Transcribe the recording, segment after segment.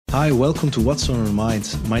Hi, welcome to What's on Our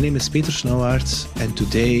Mind. My name is Peter Snowart and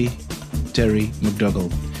today Terry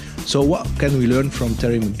McDougall. So what can we learn from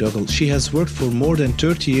Terry McDougall? She has worked for more than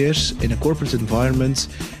 30 years in a corporate environment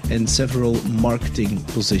in several marketing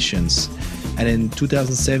positions. And in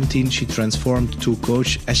 2017, she transformed to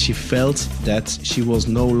coach as she felt that she was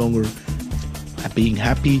no longer being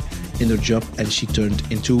happy in her job and she turned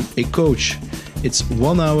into a coach. It's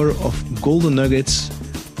 1 hour of golden nuggets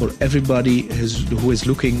for everybody who is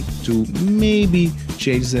looking to maybe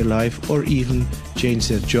change their life or even change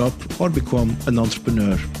their job or become an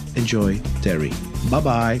entrepreneur. Enjoy, Terry.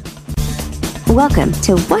 Bye-bye. Welcome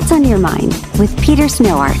to What's on Your Mind with Peter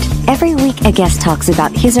Snowart. Every week, a guest talks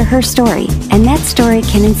about his or her story, and that story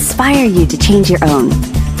can inspire you to change your own.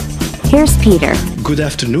 Here's Peter. Good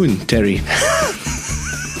afternoon, Terry.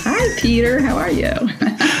 Hi, Peter. How are you?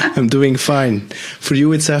 I'm doing fine. For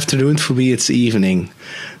you, it's afternoon. For me, it's evening.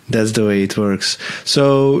 That's the way it works.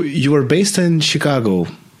 So you are based in Chicago?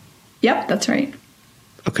 Yep, that's right.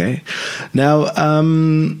 Okay. Now,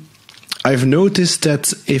 I've noticed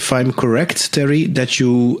that if I'm correct, Terry, that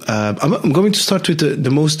you... I'm going to start with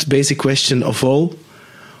the most basic question of all.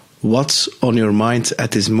 What's on your mind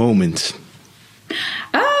at this moment?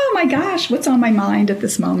 Oh my gosh, what's on my mind at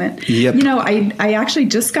this moment? Yep. You know, I actually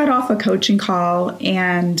just got off a coaching call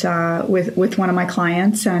and with one of my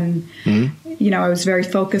clients, and you know, I was very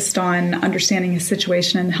focused on understanding his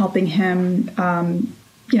situation and helping him,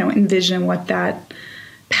 envision what that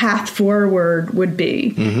path forward would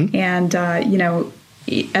be. And you know,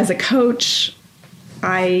 as a coach,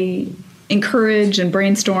 I encourage and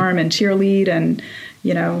brainstorm and cheerlead and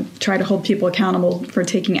try to hold people accountable for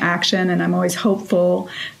taking action. And I'm always hopeful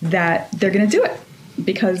that they're going to do it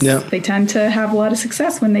because they tend to have a lot of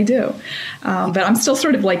success when they do. But I'm still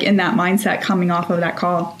sort of like in that mindset coming off of that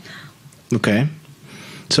call. Okay.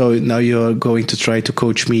 So now you're going to try to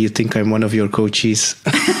coach me. You think I'm one of your coaches?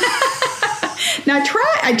 Now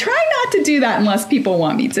I try not to do that unless people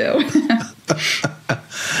want me to.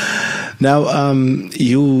 Now,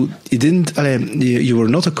 you didn't. You were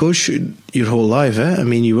not a coach your whole life, eh? I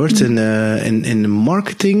mean, you worked in a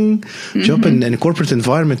marketing job in a corporate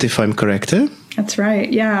environment, if I'm correct, eh? That's right.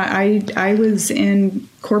 Yeah, I was in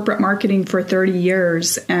corporate marketing for 30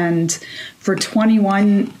 years, and for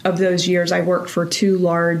 21 of those years, I worked for two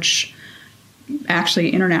large,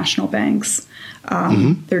 actually international banks.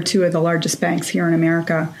 They're two of the largest banks here in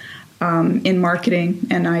America in marketing,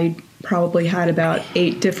 and I probably had about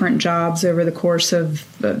 8 different jobs over the course of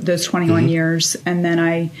those 21 years. And then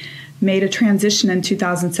I made a transition in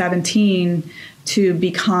 2017 to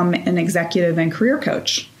become an executive and career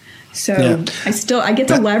coach. So I get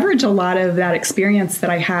to leverage a lot of that experience that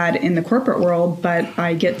I had in the corporate world, but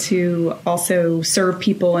I get to also serve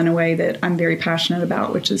people in a way that I'm very passionate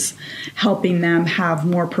about, which is helping them have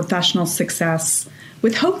more professional success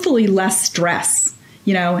with hopefully less stress.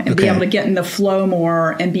 And be able to get in the flow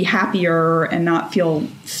more and be happier and not feel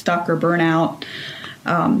stuck or burnout,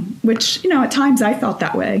 which, at times I felt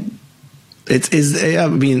that way. It is, I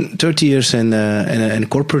mean, 30 years in a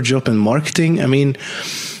corporate job in marketing. I mean,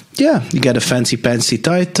 you get a fancy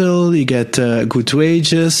title, you get good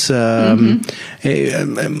wages. In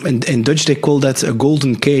Dutch, they call that a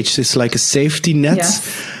golden cage. It's like a safety net.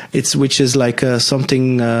 Yes. Which is like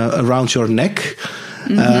something around your neck.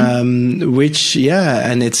 Which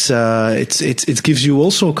and it gives you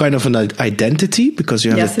also kind of an identity because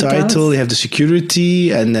you have the title, you have the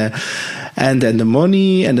security and the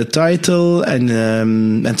money and the title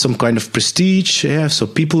and some kind of prestige. Yeah, so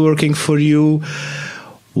people working for you.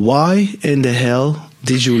 Why in the hell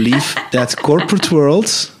did you leave that corporate world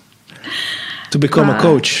to become a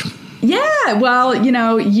coach? Yeah, well,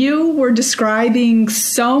 you were describing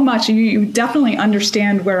so much. You definitely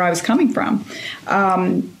understand where I was coming from.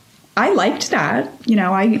 I liked that.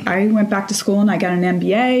 I went back to school and I got an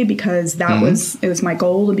MBA because it was my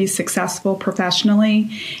goal to be successful professionally.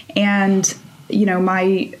 And,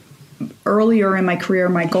 earlier in my career,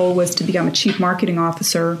 my goal was to become a chief marketing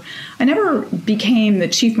officer. I never became the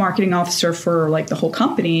chief marketing officer for like the whole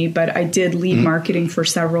company, but I did lead marketing for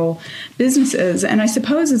several businesses. And I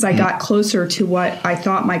suppose as I got closer to what I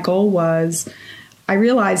thought my goal was, I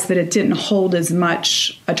realized that it didn't hold as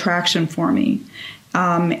much attraction for me.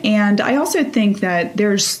 And I also think that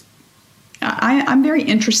I'm very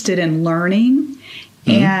interested in learning,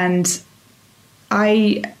 and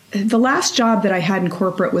the last job that I had in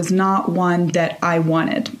corporate was not one that I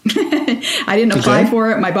wanted. I didn't apply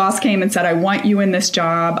for it. My boss came and said, I want you in this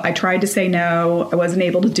job. I tried to say no. I wasn't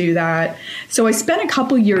able to do that. So I spent a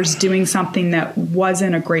couple years doing something that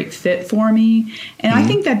wasn't a great fit for me. And I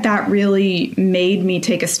think that really made me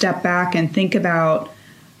take a step back and think about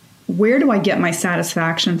where do I get my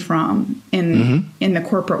satisfaction from in the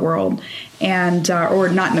corporate world, and or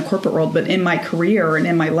not in the corporate world, but in my career and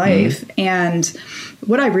in my life. And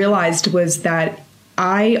what I realized was that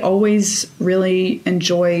I always really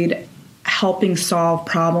enjoyed helping solve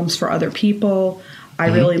problems for other people. I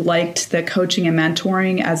really liked the coaching and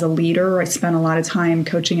mentoring as a leader. I spent a lot of time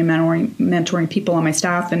coaching and mentoring people on my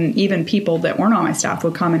staff, and even people that weren't on my staff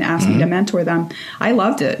would come and ask me to mentor them. I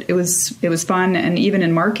loved it. It was fun. And even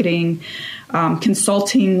in marketing,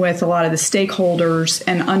 consulting with a lot of the stakeholders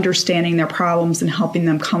and understanding their problems and helping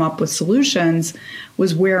them come up with solutions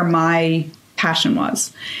was where my passion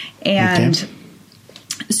was. And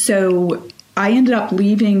so I ended up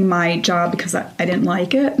leaving my job because I didn't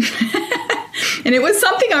like it. And it was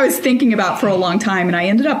something I was thinking about for a long time. And I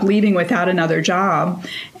ended up leaving without another job.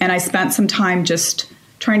 And I spent some time just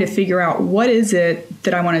trying to figure out what is it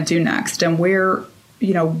that I want to do next, and where,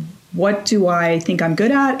 what do I think I'm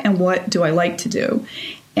good at, and what do I like to do.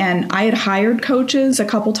 And I had hired coaches a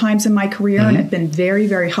couple times in my career, and it had been very,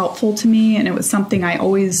 very helpful to me. And it was something I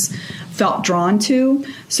always felt drawn to.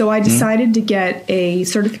 So I decided to get a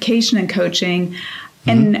certification in coaching.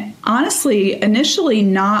 And honestly, initially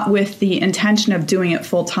not with the intention of doing it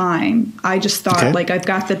full time. I just thought, I've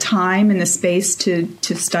got the time and the space to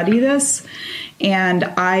study this. And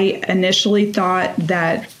I initially thought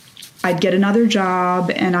that I'd get another job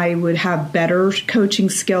and I would have better coaching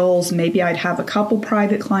skills. Maybe I'd have a couple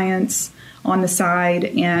private clients on the side.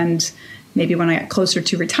 And maybe when I got closer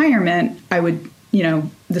to retirement, I would,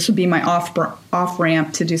 this would be my off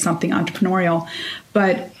ramp to do something entrepreneurial.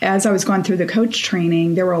 But as I was going through the coach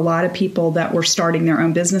training, there were a lot of people that were starting their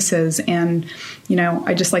own businesses. And,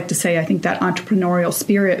 I just like to say, I think that entrepreneurial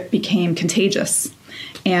spirit became contagious.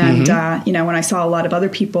 And, when I saw a lot of other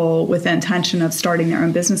people with the intention of starting their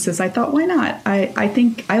own businesses, I thought, why not? I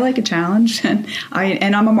think I like a challenge, and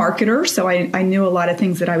I'm a marketer. So I knew a lot of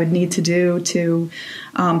things that I would need to do to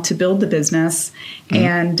build the business.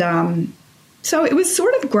 And, so it was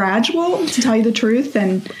sort of gradual, to tell you the truth.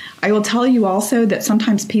 And I will tell you also that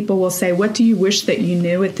sometimes people will say, what do you wish that you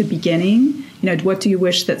knew at the beginning? What do you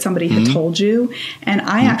wish that somebody had told you? And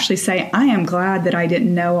I actually say, I am glad that I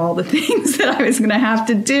didn't know all the things that I was going to have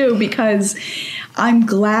to do, because I'm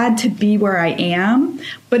glad to be where I am.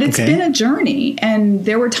 But it's been a journey. And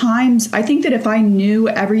there were times, I think that if I knew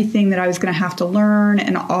everything that I was going to have to learn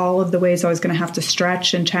and all of the ways I was going to have to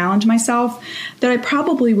stretch and challenge myself, that I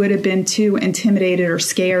probably would have been too intimidated or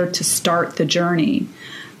scared to start the journey.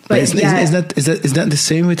 But is that the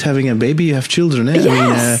same with having a baby? You have children, eh?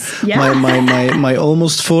 Yes. My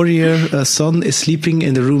almost 4-year son is sleeping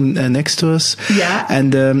in the room next to us. Yeah.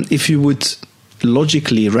 And if you would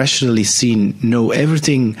logically, rationally know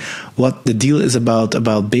everything what the deal is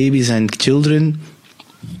about babies and children,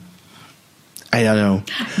 I don't know.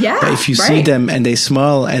 Yeah. But if you see them and they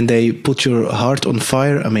smile and they put your heart on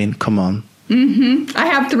fire, I mean, come on. I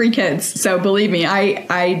have 3 kids, so believe me,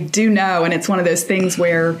 I do know. And it's one of those things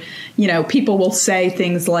where, people will say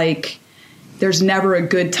things like, there's never a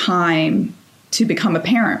good time to become a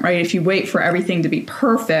parent, right? If you wait for everything to be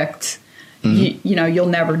perfect, you'll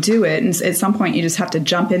never do it. And at some point you just have to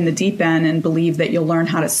jump in the deep end and believe that you'll learn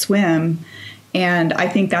how to swim. And I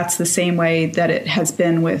think that's the same way that it has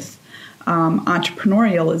been with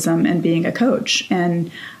entrepreneurialism and being a coach.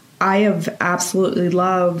 And I have absolutely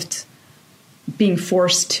loved being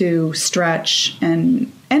forced to stretch and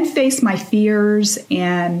face my fears,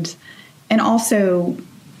 and also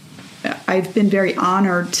I've been very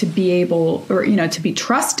honored to be able, or to be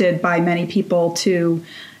trusted by many people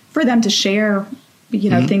for them to share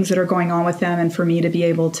things that are going on with them, and for me to be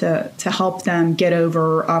able to help them get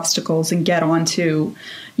over obstacles and get onto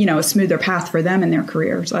a smoother path for them in their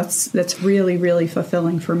careers. That's really, really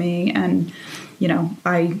fulfilling for me. And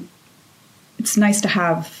it's nice to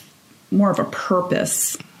have more of a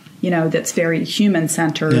purpose, that's very human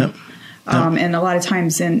centered. Yep. And a lot of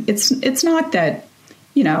times, and it's not that,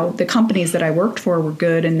 the companies that I worked for were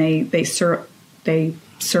good and they served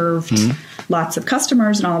lots of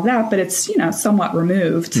customers and all of that, but it's, somewhat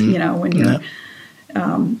removed, when you're,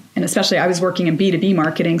 and especially I was working in B2B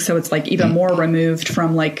marketing. So it's like even more removed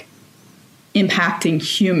from like impacting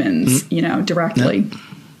humans, directly. Yep.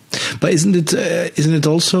 But isn't it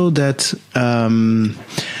also that,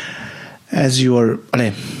 as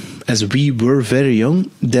we were very young,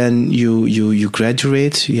 then you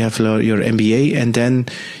graduate, you have your MBA, and then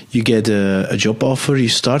you get a job offer, you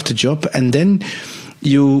start a job, and then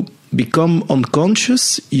you become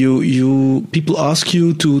unconscious. People ask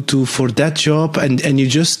you to for that job, and you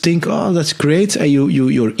just think, oh, that's great. And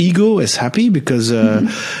your ego is happy because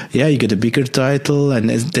you get a bigger title, and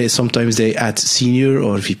sometimes they add senior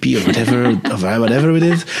or VP or whatever or whatever it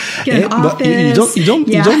is. But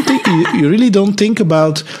you really don't think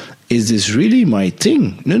about, is this really my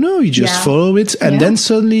thing? No, you just follow it, and then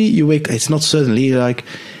suddenly you wake. It's not suddenly, you're like,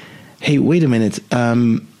 hey, wait a minute.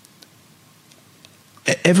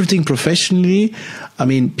 Everything professionally, I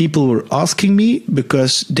mean, people were asking me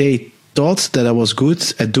because they thought that I was good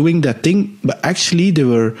at doing that thing, but actually they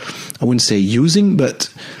were, I wouldn't say using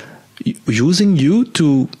you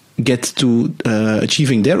to get to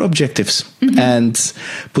achieving their objectives, and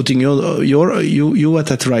putting you at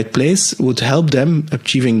that right place would help them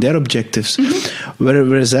achieving their objectives.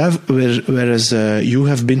 Whereas you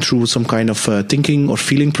have been through some kind of thinking or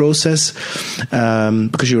feeling process,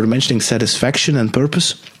 because you were mentioning satisfaction and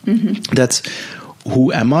purpose. That's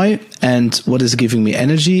who am I and what is giving me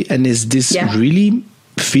energy, and is this really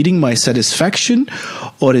feeding my satisfaction,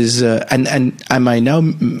 or is and am I now,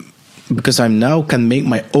 because I'm now can make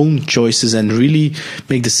my own choices and really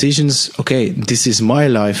make decisions. Okay, this is my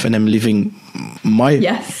life, and I'm living my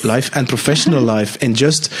life and professional life, and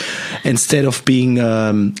just instead of being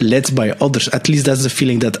led by others. At least that's the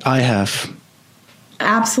feeling that I have.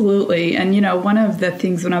 Absolutely. And, one of the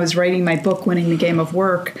things when I was writing my book, Winning the Game of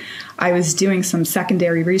Work, I was doing some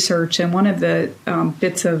secondary research. And one of the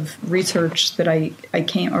bits of research that I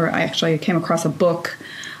came across a book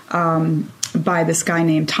by this guy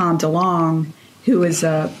named Tom DeLonge, who is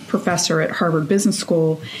a professor at Harvard Business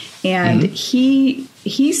School. And he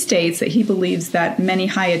states that he believes that many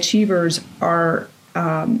high achievers are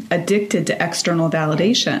addicted to external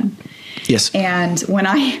validation. Yes. And when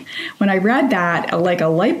I read that, like a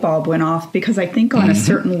light bulb went off, because I think on a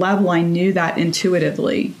certain level I knew that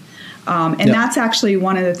intuitively. That's actually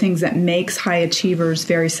one of the things that makes high achievers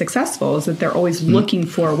very successful, is that they're always looking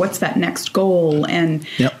for what's that next goal, and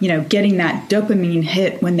getting that dopamine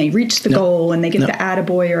hit when they reach the goal and they get the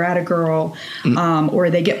attaboy or attagirl, or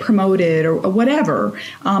they get promoted or whatever.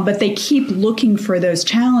 But they keep looking for those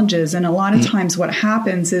challenges, and a lot of times what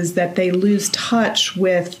happens is that they lose touch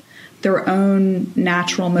with their own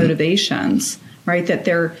natural motivations, right? That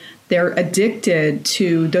they're addicted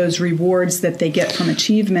to those rewards that they get from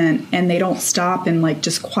achievement, and they don't stop and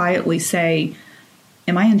just quietly say,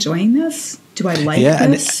 am I enjoying this? Do I like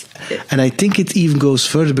this? And I think it even goes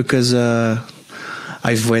further, because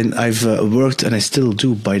I've worked, and I still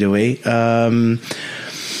do, by the way.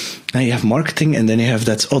 Now you have marketing, and then you have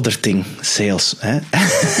that other thing, sales.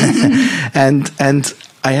 And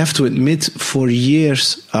I have to admit, for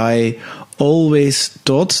years, I always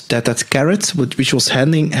thought that carrot, which was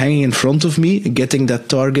hanging in front of me, getting that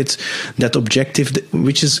target, that objective,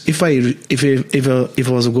 which is if I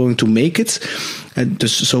was going to make it,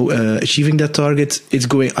 achieving that target,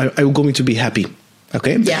 I'm going to be happy.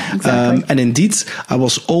 Okay. Yeah, exactly. And indeed, I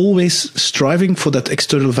was always striving for that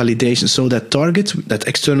external validation. So that target, that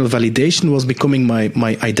external validation, was becoming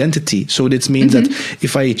my identity. So this means that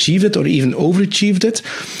if I achieved it or even overachieved it,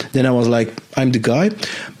 then I was like, I'm the guy.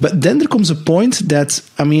 But then there comes a point that,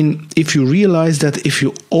 if you realize that if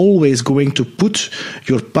you're always going to put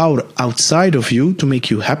your power outside of you to make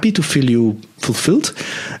you happy, to feel you fulfilled,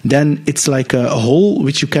 then it's like a hole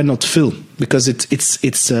which you cannot fill, because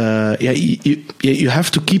you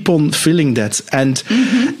have to keep on filling that, and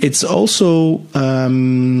it's also how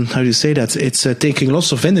do you say that? It's taking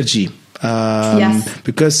lots of energy, and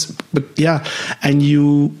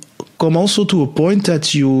you come also to a point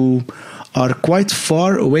that you are quite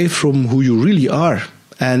far away from who you really are.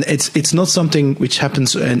 And it's not something which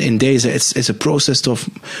happens in days. It's a process of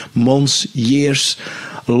months, years,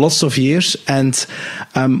 lots of years. And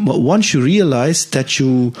once you realize that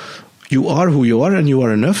you are who you are and you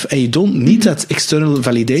are enough, and you don't need that external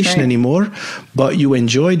validation anymore, but you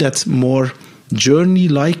enjoy that more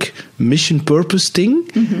journey-like mission purpose thing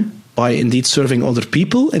by indeed serving other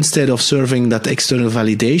people instead of serving that external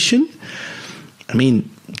validation.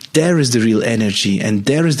 There is the real energy, and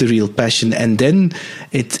there is the real passion, and then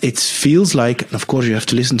it feels like, and of course you have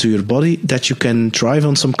to listen to your body, that you can thrive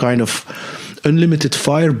on some kind of unlimited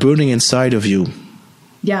fire burning inside of you.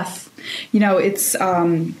 Yes. It's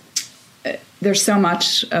there's so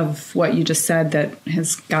much of what you just said that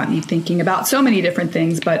has got me thinking about so many different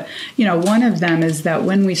things, but one of them is that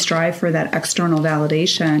when we strive for that external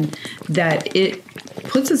validation, that it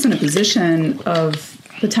puts us in a position of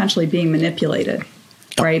potentially being manipulated.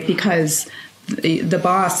 Right, because the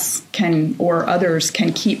boss can, or others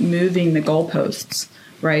can, keep moving the goalposts,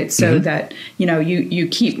 right? So that, you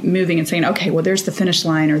keep moving and saying, okay, well, there's the finish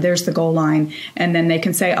line or there's the goal line. And then they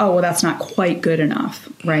can say, oh, well, that's not quite good enough,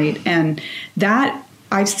 right? And that,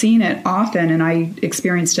 I've seen it often, and I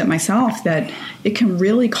experienced it myself, that it can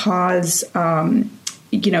really cause,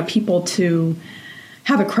 people to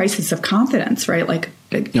have a crisis of confidence, right? Like,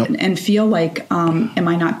 and feel like, am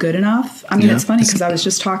I not good enough? I mean, it's funny because I was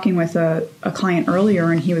just talking with a client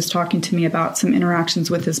earlier, and he was talking to me about some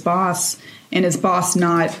interactions with his boss, and his boss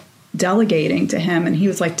not delegating to him. And he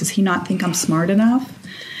was like, does he not think I'm smart enough?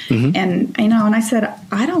 Mm-hmm. And and I said,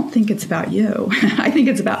 I don't think it's about you. I think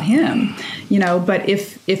it's about him, but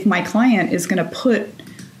if my client is going to put,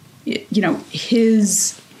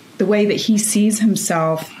 the way that he sees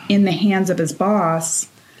himself in the hands of his boss,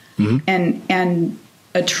 mm-hmm. and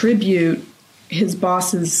attribute his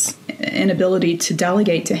boss's inability to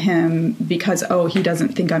delegate to him because, he doesn't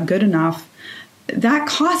think I'm good enough, that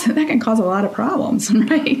can cause a lot of problems,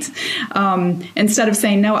 right? Instead of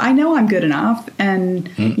saying, no, I know I'm good enough.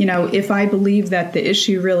 And, if I believe that the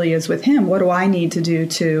issue really is with him, what do I need to do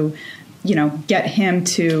to, get him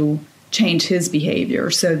to change his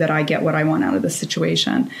behavior so that I get what I want out of the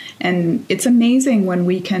situation? And it's amazing when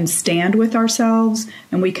we can stand with ourselves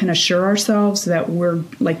and we can assure ourselves that we're,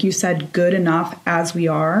 like you said, good enough as we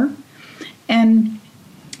are. And,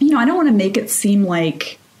 I don't want to make it seem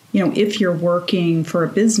like, if you're working for a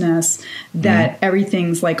business, that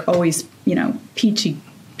everything's like always,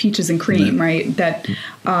 peaches and cream, right? That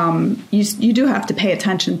you do have to pay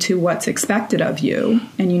attention to what's expected of you,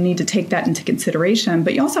 and you need to take that into consideration.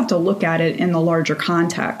 But you also have to look at it in the larger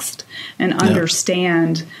context and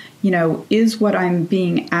understand, is what I'm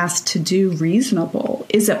being asked to do reasonable?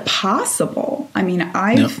 Is it possible? I mean,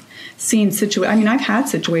 I've had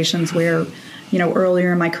situations where,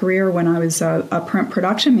 earlier in my career when I was a print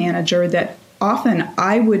production manager, that often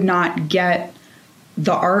I would not get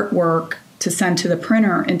the artwork to send to the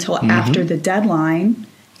printer until after the deadline.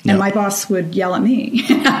 And my boss would yell at me.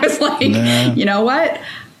 I was like, you know what?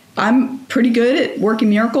 I'm pretty good at working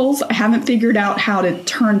miracles. I haven't figured out how to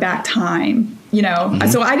turn back time,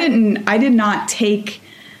 So I did not take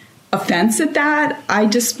offense at that.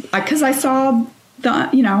 Because I saw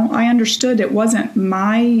I understood it wasn't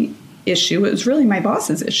my issue. It was really my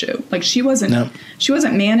boss's issue. Like she wasn't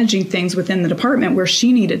managing things within the department where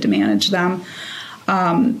she needed to manage them.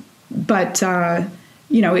 But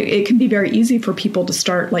it can be very easy for people to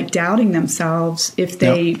start like doubting themselves if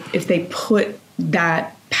they put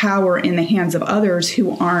that power in the hands of others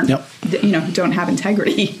who aren't, who don't have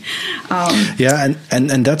integrity.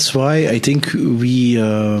 And that's why I think we,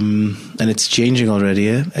 and it's changing already,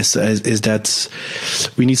 is that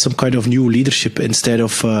we need some kind of new leadership instead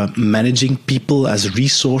of managing people as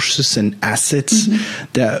resources and assets.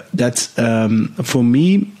 Mm-hmm. For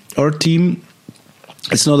me, our team,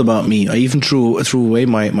 it's not about me. I even threw away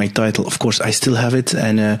my title. Of course, I still have it,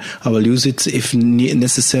 and I will use it if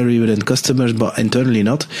necessary within customers, but internally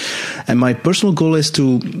not. And my personal goal is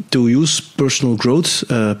to use personal growth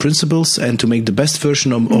principles and to make the best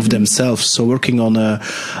version of themselves. So working on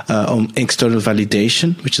external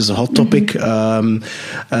validation, which is a hot topic,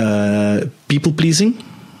 people pleasing.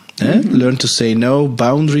 Learn to say no,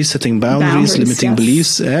 setting boundaries, limiting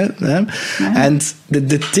beliefs. And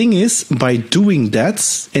the thing is, by doing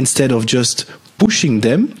that, instead of just pushing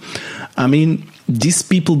them, I mean, these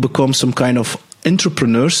people become some kind of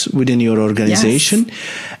entrepreneurs within your organization. Yes.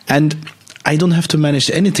 And I don't have to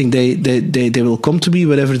manage anything. They will come to me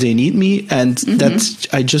whenever they need me. And that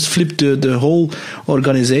I just flipped the whole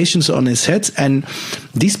organizations on its head. And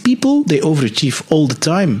these people, they overachieve all the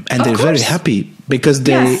time. And they're very happy because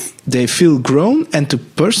they feel grown. And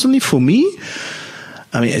personally, for me,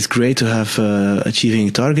 I mean, it's great to have achieving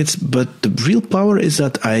targets. But the real power is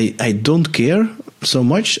that I don't care so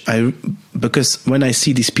much. Because when I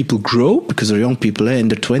see these people grow, because they're young people in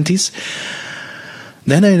their 20s,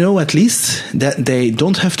 then I know at least that they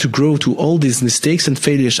don't have to grow to all these mistakes and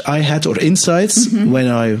failures I had or insights when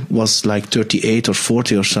I was like 38 or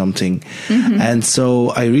 40 or something. And so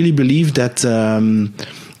I really believe that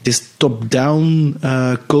this top-down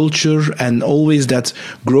culture and always that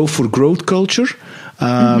grow for growth culture,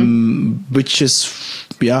 which is,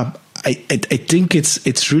 I think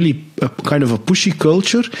it's really a kind of a pushy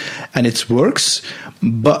culture, and it works,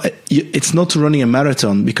 but it's not running a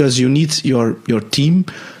marathon, because you need your team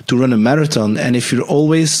to run a marathon. And if you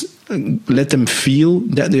always let them feel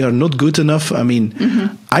that they are not good enough, I mean,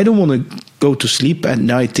 I don't want to go to sleep at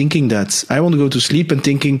night thinking that. I want to go to sleep and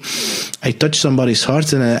thinking I touched somebody's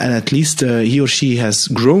heart and at least he or she has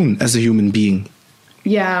grown as a human being.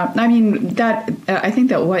 Yeah, I mean, I think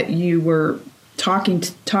that what you were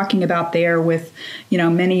talking about there with,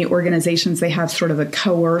 many organizations, they have sort of a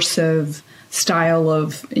coercive style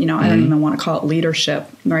of, I don't even want to call it leadership,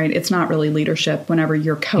 right? It's not really leadership whenever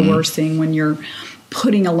you're coercing, when you're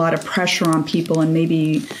putting a lot of pressure on people and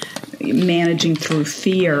maybe managing through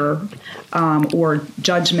fear or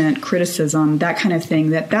judgment, criticism, that kind of thing,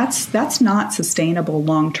 that's not sustainable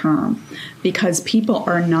long term, because people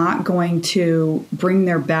are not going to bring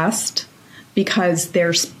their best because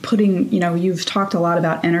they're putting, you've talked a lot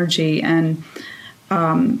about energy, and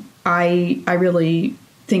I really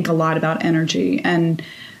think a lot about energy. And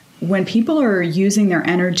when people are using their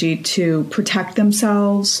energy to protect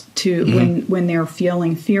themselves, when they're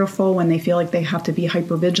feeling fearful, when they feel like they have to be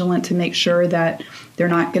hypervigilant to make sure that they're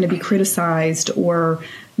not going to be criticized, or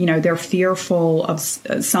they're fearful of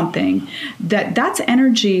something, that's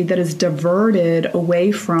energy that is diverted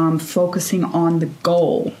away from focusing on the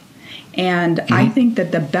goal. And I think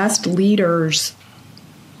that the best leaders,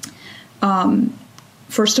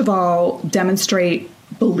 first of all, demonstrate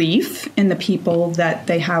belief in the people that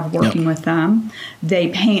they have working with them. They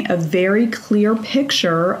paint a very clear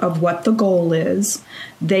picture of what the goal is.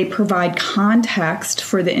 They provide context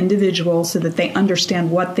for the individual so that they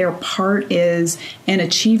understand what their part is in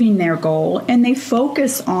achieving their goal. And they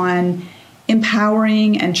focus on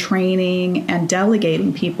empowering and training and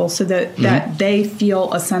delegating people so that they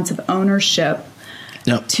feel a sense of ownership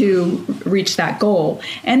to reach that goal.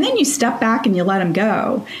 And then you step back and you let them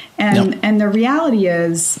go. And the reality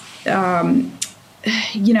is, that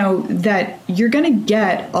you're going to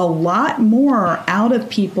get a lot more out of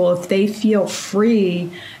people if they feel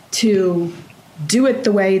free to do it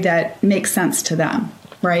the way that makes sense to them,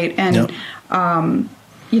 right? And,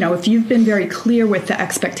 if you've been very clear with the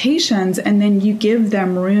expectations, and then you give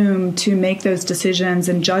them room to make those decisions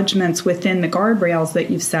and judgments within the guardrails that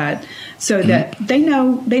you've set, so that they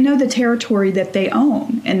know the territory that they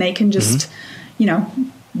own, and they can just,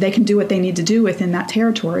 they can do what they need to do within that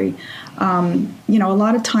territory. A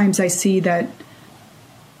lot of times I see that,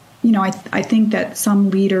 I think that some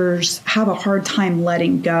leaders have a hard time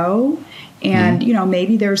letting go. And,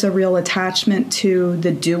 maybe there's a real attachment to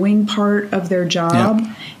the doing part of their job.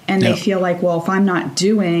 And they feel like, well, if I'm not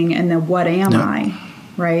doing, and then what am I?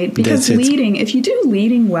 Right? Because leading, if you do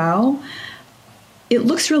leading well, it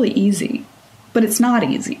looks really easy, but it's not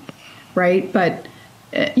easy. Right? But,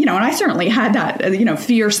 and I certainly had that,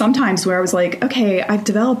 fear sometimes where I was like, okay, I've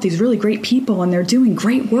developed these really great people and they're doing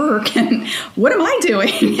great work. And what am I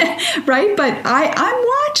doing? Right? But I'm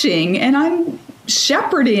watching, and I'm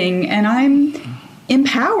shepherding, and I'm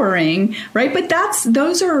empowering, right? But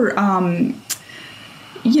those are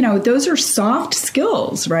soft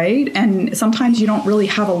skills, right? And sometimes you don't really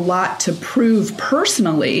have a lot to prove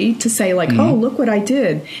personally to say like, oh, look what I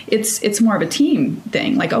did. It's more of a team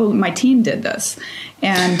thing. Like, oh, my team did this.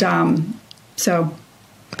 And so.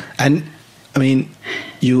 And I mean,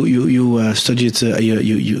 you studied,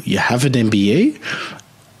 you have an MBA,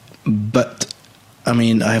 but I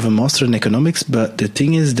mean, I have a master in economics, but the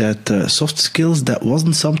thing is that soft skills, that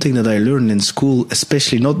wasn't something that I learned in school,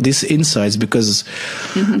 especially not these insights, because,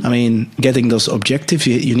 I mean, getting those objectives,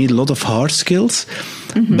 you need a lot of hard skills.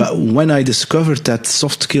 But when I discovered that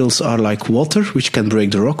soft skills are like water, which can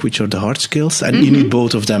break the rock, which are the hard skills, and you need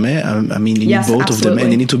both of them, I mean, you need both of them,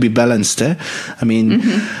 and they need to be balanced, I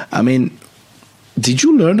mean, did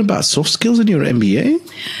you learn about soft skills in your MBA?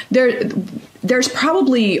 There's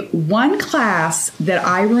probably one class that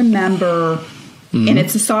I remember, and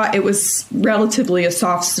it was relatively a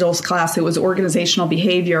soft skills class. It was organizational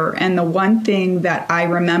behavior. And the one thing that I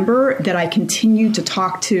remember that I continue to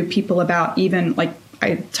talk to people about, even like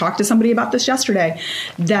I talked to somebody about this yesterday,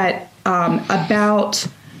 that about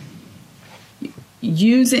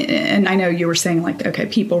using, and I know you were saying like, okay,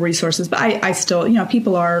 people, resources, but I still,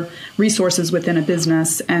 people are resources within a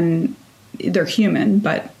business, and they're human,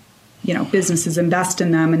 but businesses invest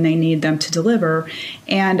in them and they need them to deliver.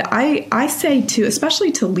 And I say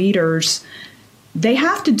especially to leaders, they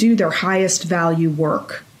have to do their highest value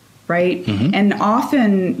work, right? And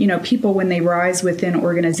often, people, when they rise within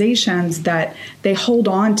organizations, that they hold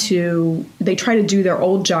on to, they try to do their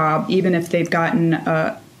old job, even if they've gotten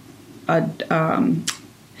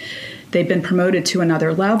they've been promoted to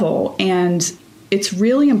another level. And it's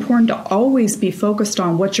really important to always be focused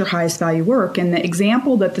on what's your highest value work. And the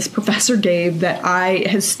example that this professor gave that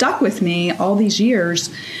has stuck with me all these years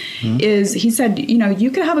is, he said,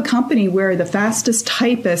 you could have a company where the fastest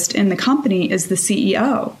typist in the company is the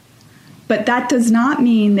CEO. But that does not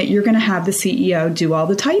mean that you're going to have the CEO do all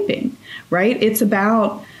the typing, right? It's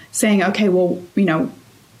about saying, okay, well,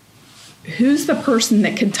 who's the person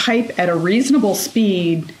that can type at a reasonable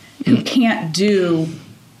speed who can't do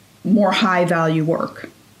more high value work,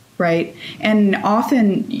 right? And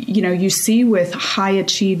often, you see with high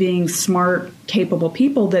achieving, smart, capable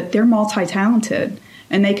people that they're multi-talented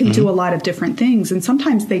and they can do a lot of different things. And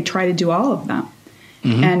sometimes they try to do all of them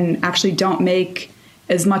and actually don't make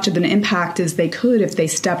as much of an impact as they could if they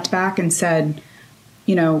stepped back and said,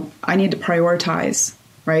 I need to prioritize,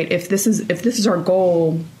 right? If this is our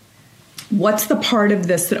goal, what's the part of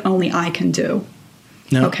this that only I can do?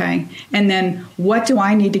 No. Okay. And then what do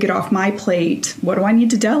I need to get off my plate? What do I need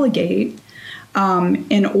to delegate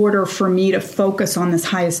in order for me to focus on this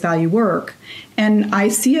highest value work? And I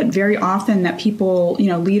see it very often that people,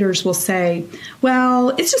 leaders will say, well,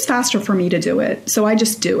 it's just faster for me to do it. So I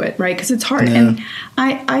just do it, right? Because it's hard. Yeah. And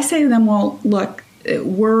I say to them, well, look,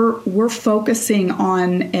 we're focusing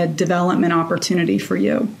on a development opportunity for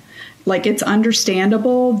you. Like, it's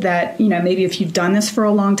understandable that, maybe if you've done this for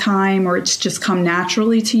a long time or it's just come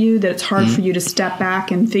naturally to you, that it's hard for you to step back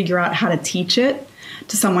and figure out how to teach it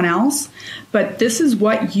to someone else. But this is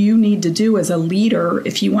what you need to do as a leader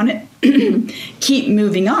if you want to keep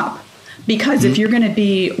moving up. Because if you're going to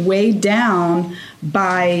be weighed down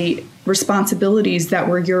by responsibilities that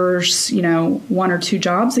were yours, 1 or 2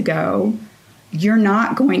 jobs ago, you're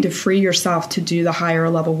not going to free yourself to do the higher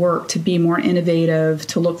level work, to be more innovative,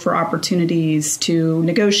 to look for opportunities, to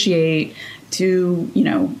negotiate, to,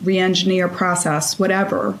 re-engineer process,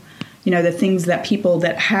 whatever. The things that people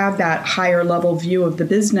that have that higher level view of the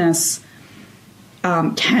business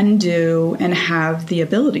can do and have the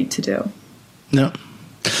ability to do. No.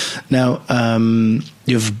 Now,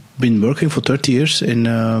 you've been working for 30 years in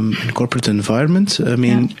corporate environment. I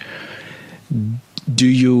mean, do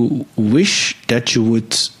you wish that you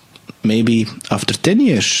would maybe after 10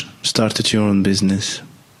 years started your own business?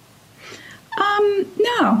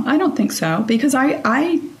 No, I don't think so, because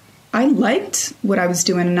I liked what I was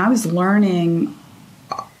doing and I was learning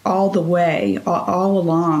all the way, all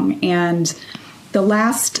along. And the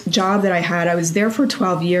last job that I had, I was there for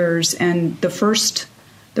 12 years. And the first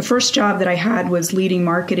job that I had was leading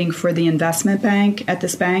marketing for the investment bank at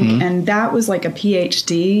this bank. And that was like a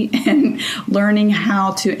PhD in learning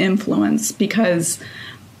how to influence, because,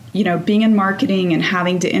 being in marketing and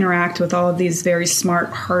having to interact with all of these very smart,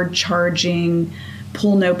 hard charging,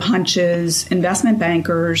 pull no punches investment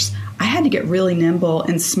bankers, I had to get really nimble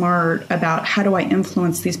and smart about how do I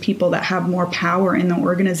influence these people that have more power in the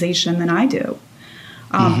organization than I do.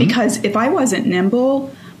 Because if I wasn't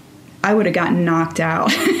nimble, I would have gotten knocked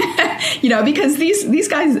out, because these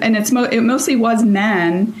guys, and it mostly was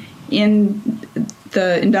men in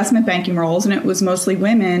the investment banking roles, and it was mostly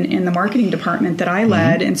women in the marketing department that I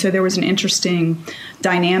led. And so there was an interesting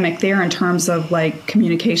dynamic there in terms of like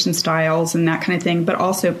communication styles and that kind of thing, but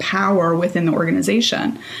also power within the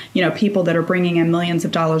organization. People that are bringing in millions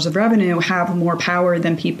of dollars of revenue have more power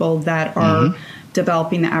than people that are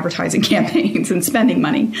developing the advertising campaigns and spending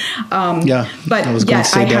money. But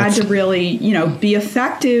yet I had to really, be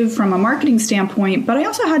effective from a marketing standpoint, but I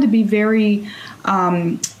also had to be very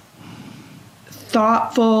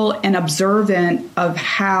thoughtful and observant of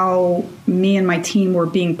how me and my team were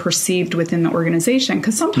being perceived within the organization.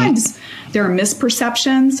 Because sometimes there are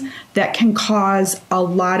misperceptions that can cause a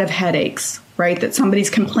lot of headaches, right? That somebody's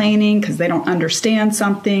complaining because they don't understand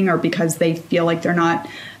something or because they feel like they're not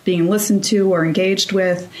being listened to or engaged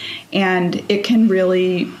with. And it can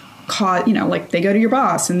really cause, like they go to your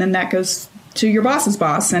boss and then that goes to your boss's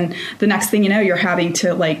boss. And the next thing you know, you're having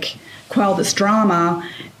to like quell this drama.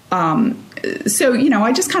 So,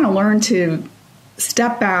 I just kind of learned to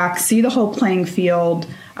step back, see the whole playing field.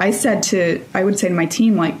 I would say to my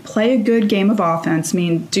team, like, play a good game of offense,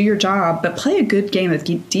 do your job, but play a good game of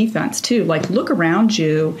defense too. Like, look around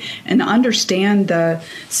you and understand the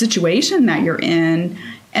situation that you're in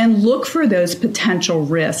and look for those potential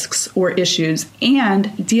risks or issues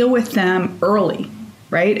and deal with them early,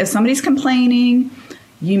 right? If somebody's complaining,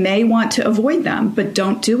 you may want to avoid them, but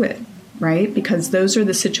don't do it. Right? Because those are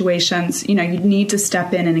the situations, you need to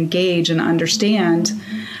step in and engage and understand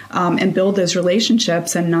and build those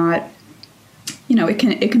relationships and not,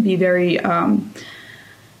 it can be very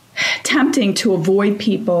tempting to avoid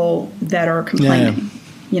people that are complaining,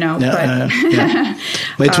 but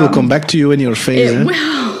it will come back to you in your face. It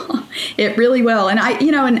will. It really will. And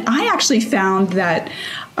I actually found that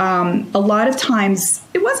a lot of times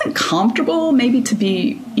it wasn't comfortable maybe to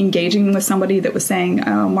be engaging with somebody that was saying,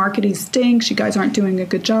 oh, marketing stinks, you guys aren't doing a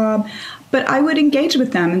good job. But I would engage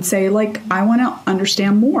with them and say, like, I want to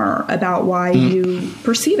understand more about why you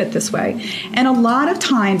perceive it this way. And a lot of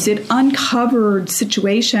times it uncovered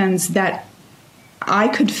situations that I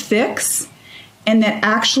could fix and that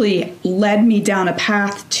actually led me down a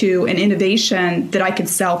path to an innovation that I could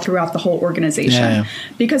sell throughout the whole organization. Yeah.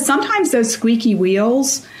 Because sometimes those squeaky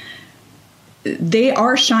wheels, they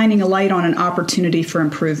are shining a light on an opportunity for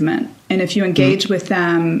improvement. And if you engage with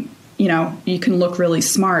them, you know, you can look really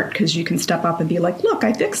smart because you can step up and be like, look,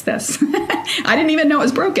 I fixed this. I didn't even know it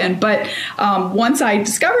was broken. But once I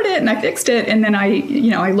discovered it and I fixed it, and then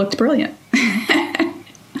I looked brilliant.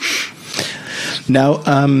 Now,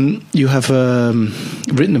 you have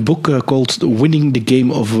written a book called "Winning the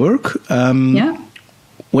Game of Work." Yeah.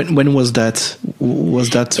 When was that? Was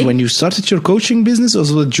that when you started your coaching business, or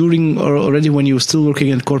was it during, or already when you were still working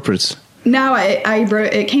in corporates? No, I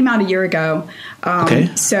wrote. It came out a year ago. Okay.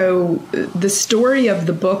 So the story of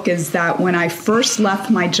the book is that when I first left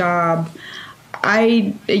my job,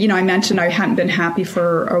 I mentioned I hadn't been happy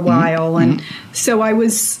for a while, and so I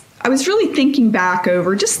was really thinking back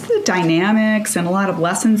over just the dynamics and a lot of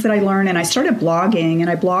lessons that I learned. And I started blogging, and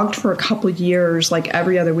I blogged for a couple of years. Like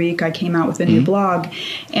every other week, I came out with a new blog.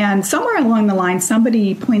 And somewhere along the line,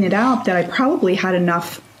 somebody pointed out that I probably had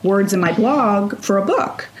enough words in my blog for a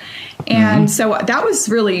book. And so that was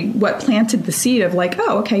really what planted the seed of like,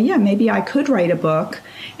 oh, okay, yeah, maybe I could write a book.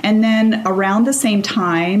 And then around the same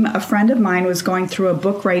time, a friend of mine was going through a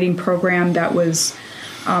book writing program that was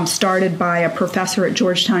started by a professor at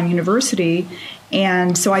Georgetown University.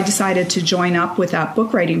 And so I decided to join up with that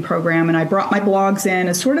book writing program. And I brought my blogs in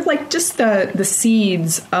as sort of like just the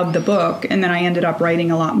seeds of the book. And then I ended up writing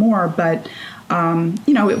a lot more. But,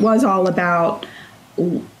 it was all about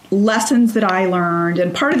lessons that I learned.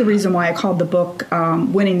 And part of the reason why I called the book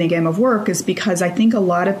Winning the Game of Work is because I think a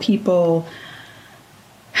lot of people,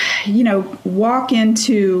 walk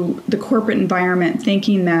into the corporate environment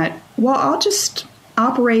thinking that, well, I'll just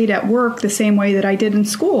operate at work the same way that I did in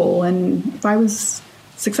school. And if I was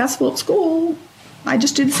successful at school, I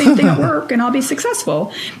just do the same thing at work and I'll be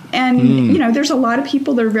successful. And, there's a lot of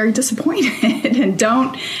people that are very disappointed and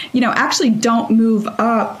don't move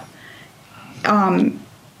up, I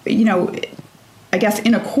guess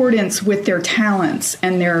in accordance with their talents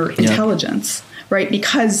and their intelligence, right?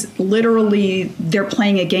 Because literally they're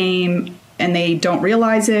playing a game and they don't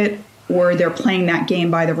realize it, or they're playing that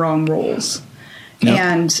game by the wrong rules. Yep.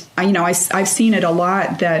 And, I've seen it a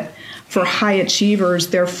lot that for high achievers,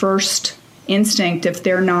 their first instinct, if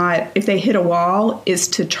they hit a wall, is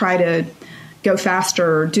to try to go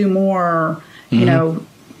faster, do more,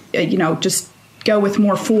 just go with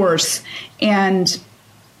more force. And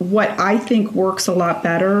what I think works a lot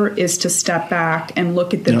better is to step back and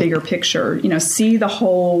look at the bigger picture, see the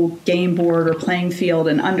whole game board or playing field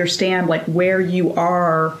and understand like where you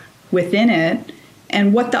are within it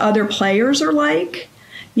and what the other players are like,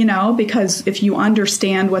 because if you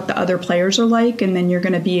understand what the other players are like, and then you're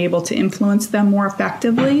going to be able to influence them more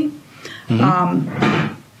effectively.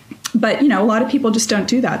 But, a lot of people just don't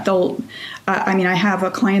do that. I have a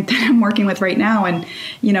client that I'm working with right now, and,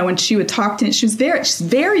 when she would talk to me, she's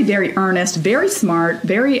very, very earnest, very smart,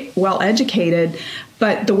 very well educated.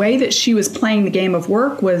 But the way that she was playing the game of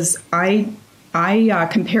work was I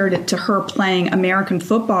compared it to her playing American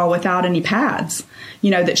football without any pads.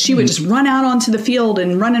 That she would just run out onto the field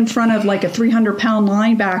and run in front of like a 300-pound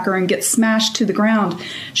linebacker and get smashed to the ground.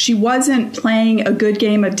 She wasn't playing a good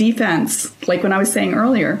game of defense, like when I was saying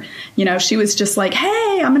earlier. She was just like,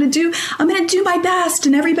 "Hey, I'm gonna do my best,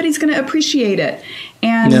 and everybody's gonna appreciate it."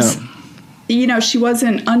 And she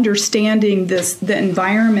wasn't understanding the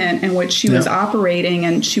environment in which she was operating,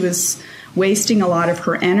 and she was wasting a lot of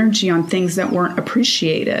her energy on things that weren't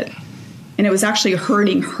appreciated, and it was actually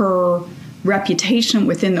hurting her reputation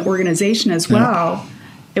within the organization as well.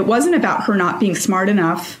 It wasn't about her not being smart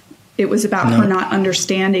enough. It was about her not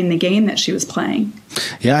understanding the game that she was playing.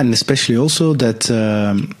 Yeah, and especially also that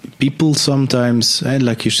people sometimes,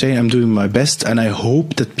 like you say, I'm doing my best, and I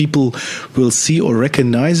hope that people will see or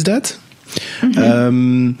recognize that.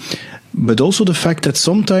 But also the fact that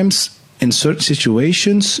sometimes in certain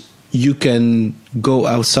situations, you can go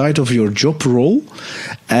outside of your job role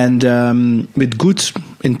and with good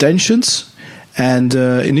intentions and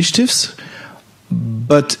initiatives.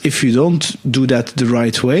 But if you don't do that the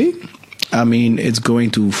right way, it's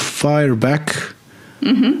going to fire back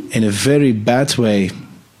in a very bad way.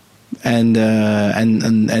 And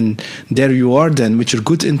there you are then with your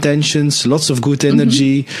good intentions, lots of good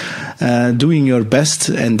energy, doing your best,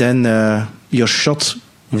 and then you're shot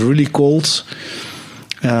really cold.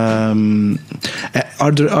 Are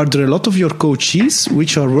there a lot of your coachees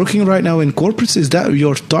which are working right now in corporates? Is that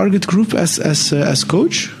your target group as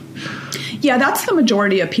coach? Yeah, that's the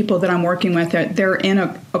majority of people that I'm working with. They're in a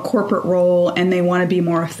corporate role and they want to be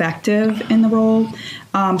more effective in the role.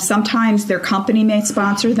 Sometimes their company may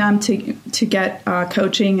sponsor them to get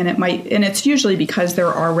coaching, and it's usually because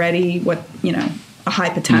they're already a high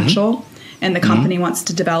potential, and the company wants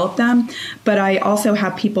to develop them. But I also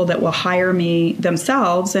have people that will hire me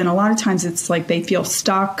themselves, and a lot of times it's like they feel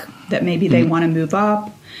stuck, that maybe they want to move up.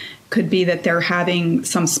 Could be that they're having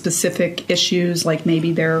some specific issues, like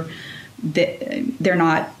maybe they're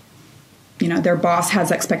not, their boss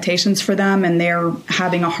has expectations for them and they're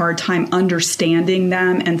having a hard time understanding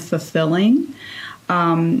them and fulfilling.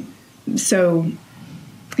 And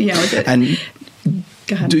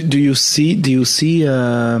go ahead. Do you see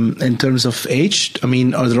in terms of age, I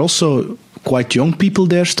mean, are there also quite young people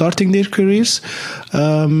there starting their careers,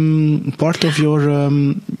 part of your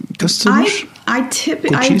customers?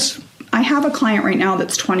 I have a client right now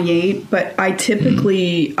that's 28, but I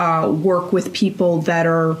typically work with people that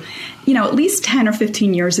are, at least 10 or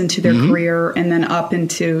 15 years into their career, and then up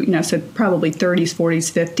into, so probably 30s,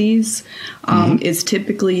 40s, 50s is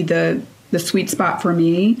typically the sweet spot for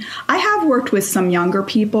me. I have worked with some younger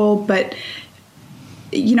people, but,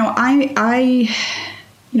 I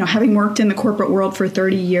having worked in the corporate world for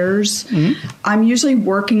 30 years, I'm usually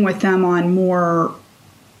working with them on more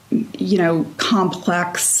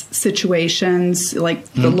complex situations, like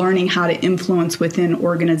the learning how to influence within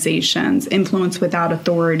organizations, influence without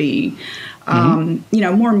authority,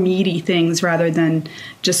 more meaty things rather than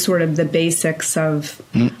just sort of the basics of,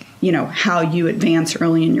 how you advance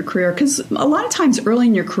early in your career. Because a lot of times early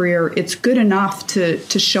in your career, it's good enough to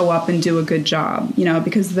show up and do a good job,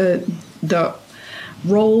 because the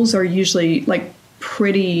roles are usually like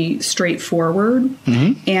pretty straightforward,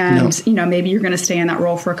 and maybe you're going to stay in that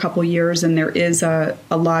role for a couple years, and there is a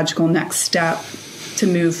logical next step to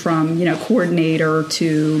move from coordinator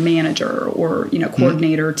to manager, or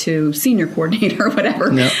coordinator to senior coordinator, or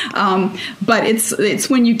whatever. But it's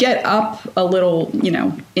when you get up a little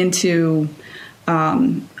into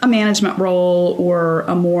a management role or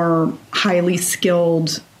a more highly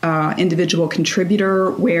skilled individual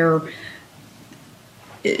contributor, where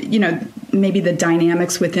maybe the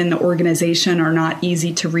dynamics within the organization are not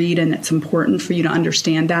easy to read, and it's important for you to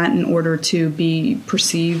understand that in order to be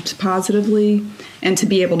perceived positively and to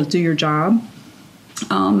be able to do your job.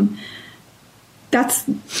 That's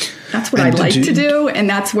what I like to do, and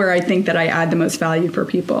that's where I think that I add the most value for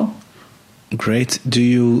people. Great. Do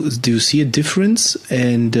you see a difference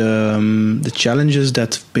in the challenges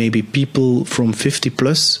that maybe people from 50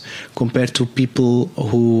 plus compared to people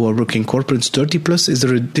who are working corporates 30 plus? Is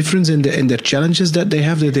there a difference in their challenges that they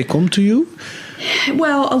have, that they come to you?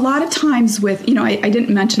 Well, a lot of times with, I didn't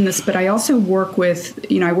mention this, but I also work with,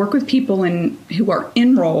 I work with people who are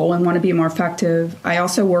in role and want to be more effective. I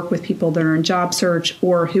also work with people that are in job search,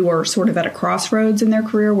 or who are sort of at a crossroads in their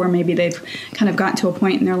career, where maybe they've kind of gotten to a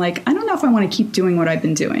point and they're like, I don't know if I want to keep doing what I've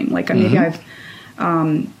been doing. Like maybe I've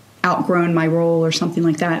outgrown my role or something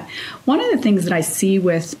like that. One of the things that I see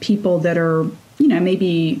with people that are,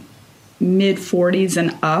 maybe mid 40s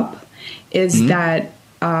and up is that,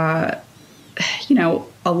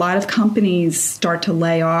 a lot of companies start to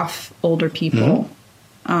lay off older people.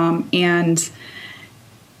 And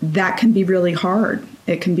that can be really hard.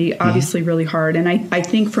 It can be obviously really hard. And I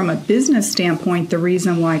think from a business standpoint, the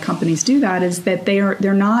reason why companies do that is that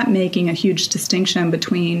they're not making a huge distinction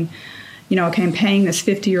between, okay, I'm paying this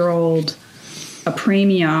 50-year-old a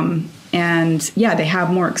premium, and they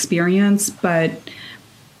have more experience, but,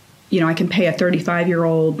 I can pay a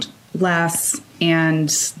 35-year-old less, and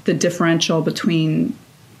the differential between,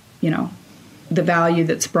 the value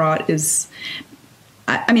that's brought is,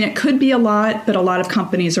 it could be a lot, but a lot of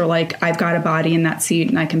companies are like, I've got a body in that seat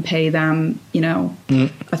and I can pay them,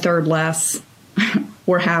 a third less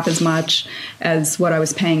or half as much as what I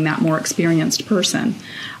was paying that more experienced person.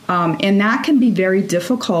 And that can be very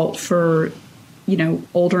difficult for,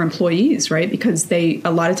 older employees, right? Because a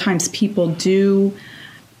lot of times people do,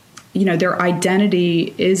 their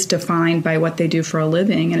identity is defined by what they do for a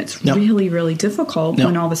living. And it's really, really difficult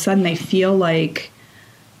when all of a sudden they feel like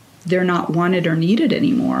they're not wanted or needed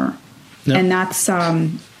anymore. And that's,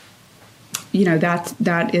 that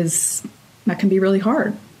can be really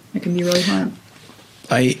hard. It can be really hard.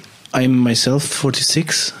 I'm myself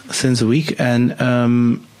 46 since a week.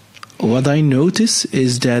 And what I notice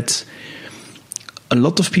is that a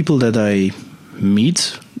lot of people that I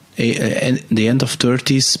meet, at the end of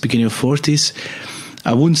 30s, beginning of 40s,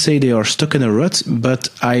 I wouldn't say they are stuck in a rut, but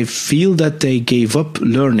I feel that they gave up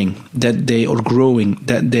learning, that they are growing,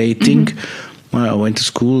 that they think well, I went to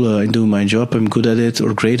school, I do my job, I'm good at it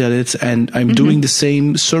or great at it, and I'm doing the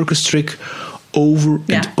same circus trick over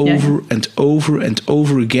and over and over and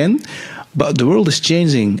over again. But the world is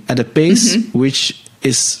changing at a pace which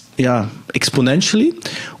is exponentially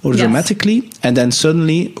or dramatically, and then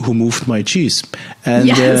suddenly, who moved my cheese? And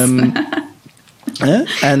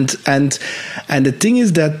and the thing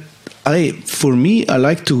is that I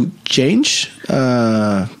like to change.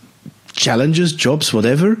 Challenges, jobs,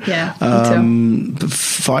 whatever. Yeah, me too.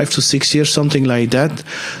 5 to 6 years, something like that,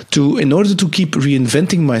 in order to keep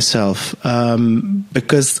reinventing myself,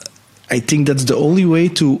 because I think that's the only way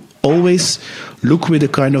to always look with a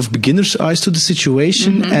kind of beginner's eyes to the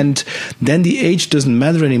situation, and then the age doesn't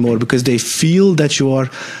matter anymore, because they feel that you're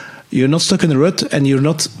not stuck in a rut, and you're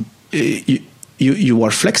not you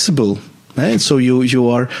are flexible. Right? So you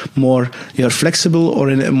are flexible, or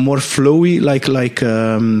in a more flowy,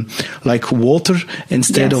 like water,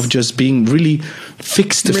 instead of just being really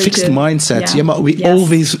fixed mindset. Yeah. But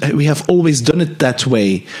we have always done it that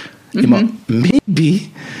way.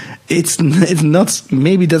 Maybe it's not.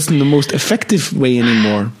 Maybe that's not the most effective way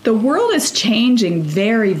anymore. The world is changing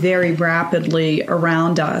very, very rapidly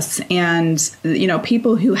around us, and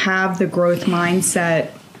people who have the growth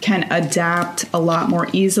mindset can adapt a lot more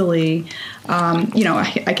easily.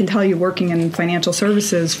 I can tell you, working in financial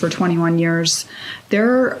services for 21 years,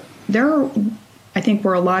 there I think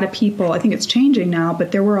were a lot of people, I think it's changing now,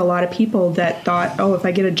 but there were a lot of people that thought, if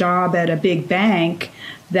I get a job at a big bank,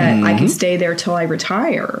 that I can stay there till I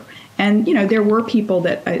retire. And, there were people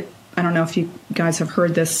that, I don't know if you guys have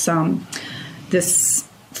heard this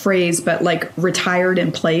phrase, but like retired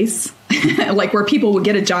in place, like where people would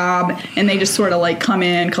get a job and they just sort of like come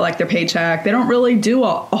in, collect their paycheck. They don't really do a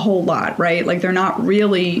whole lot, right? Like they're not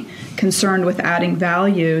really concerned with adding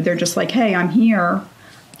value. They're just like, hey, I'm here,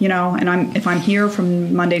 and if I'm here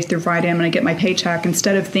from Monday through Friday, I'm going to get my paycheck,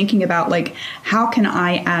 instead of thinking about like, how can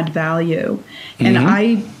I add value? And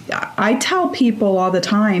I tell people all the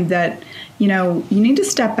time that, you need to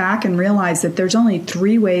step back and realize that there's only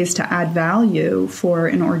 3 ways to add value for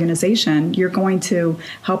an organization. You're going to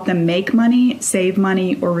help them make money, save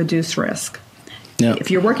money, or reduce risk. Yeah.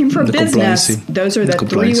 If you're working for a business, those are the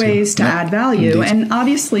 3 ways to add value. Indeed. And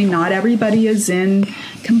obviously not everybody is in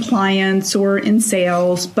compliance or in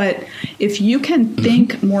sales, but if you can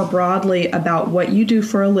think more broadly about what you do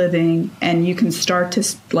for a living, and you can start to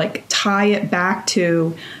like tie it back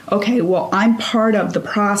to, okay, well, I'm part of the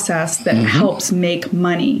process that helps make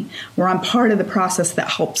money, or I'm part of the process that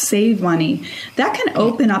helps save money, that can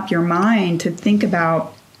open up your mind to think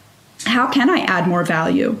about, how can I add more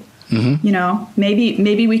value?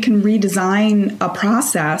 Maybe we can redesign a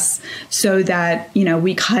process so that,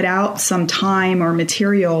 we cut out some time or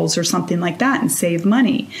materials or something like that and save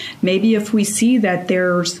money. Maybe if we see that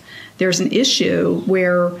there's an issue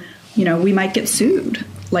where, we might get sued,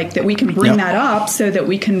 like that we can bring that up so that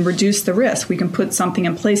we can reduce the risk. We can put something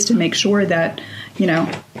in place to make sure that, we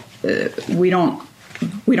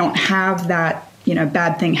don't have that,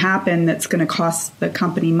 bad thing happen that's going to cost the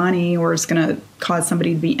company money, or is going to cause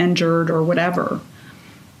somebody to be injured or whatever.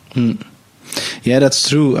 Yeah, that's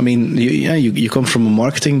true. I mean, you come from a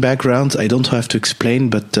marketing background. I don't have to explain,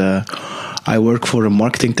 but I work for a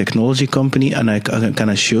marketing technology company, and I can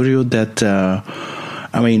assure you that,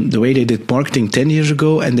 the way they did marketing 10 years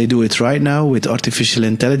ago and they do it right now with artificial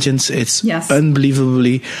intelligence, it's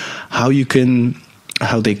unbelievably how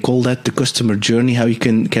they call that, the customer journey, how you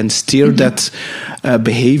can steer that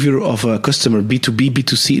behavior of a customer, B2B,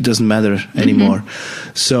 B2C, it doesn't matter anymore.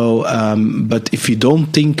 So, but if you don't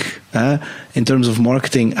think in terms of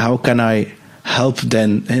marketing, how can I help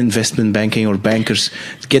then investment banking or bankers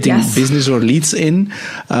getting business or leads in,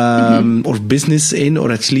 or business in,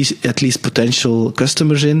 or at least potential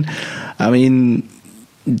customers in? I mean,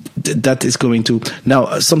 that is going to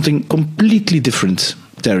now something completely different,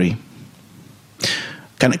 Terry.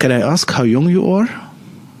 Can I ask how young you are?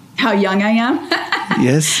 How young I am?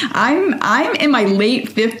 Yes. I'm in my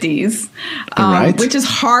late 50s, which is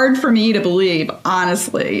hard for me to believe,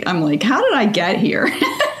 honestly. I'm like, how did I get here?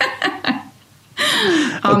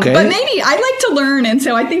 Okay. But maybe I like to learn, and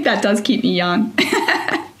so I think that does keep me young.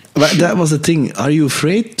 But that was the thing. Are you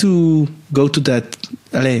afraid to go to that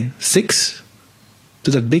 6?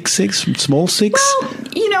 To that big 6, small 6?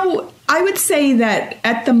 Well, I would say that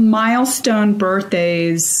at the milestone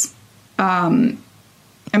birthdays,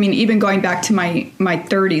 even going back to my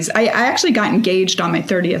 30s, I actually got engaged on my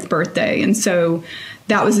 30th birthday. And so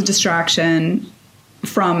that was a distraction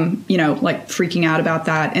from, like freaking out about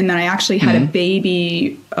that. And then I actually had a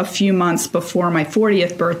baby a few months before my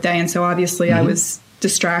 40th birthday. And so obviously I was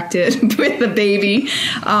distracted with the baby.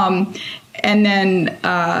 And then,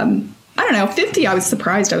 I don't know, 50, I was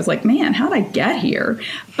surprised. I was like, man, how'd I get here?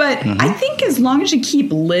 But I think as long as you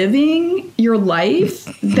keep living your life,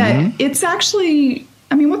 that it's actually,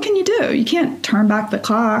 I mean, what can you do? You can't turn back the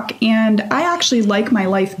clock. And I actually like my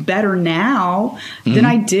life better now than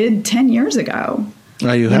I did 10 years ago.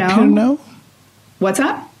 Are you happier now? What's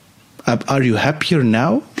up? Are you happier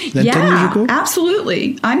now than 10 years ago?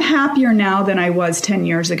 Absolutely. I'm happier now than I was 10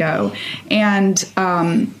 years ago. And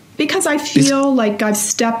because I feel like I've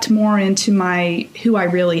stepped more into who I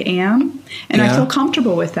really am. And I feel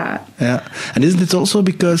comfortable with that. Yeah. And isn't it also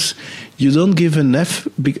because you don't give an F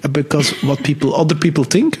because what other people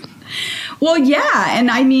think? Well, yeah. And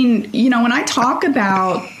I mean, when I talk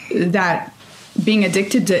about that being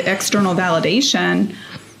addicted to external validation,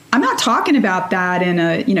 I'm not talking about that in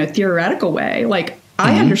a, theoretical way. Like,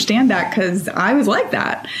 I understand that because I was like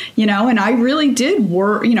that, and I really did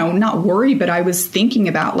not worry, but I was thinking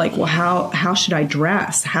about like, well, how should I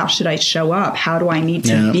dress? How should I show up? How do I need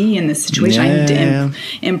to be in this situation? I need to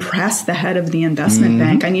impress the head of the investment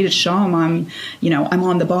bank. I need to show him I'm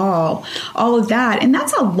on the ball, all of that. And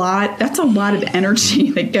that's a lot of energy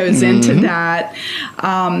that goes into that.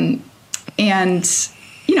 And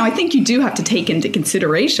I think you do have to take into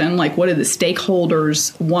consideration, like, what do the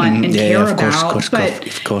stakeholders want and care about?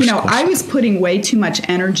 But, I was putting way too much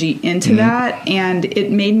energy into that, and it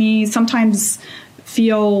made me sometimes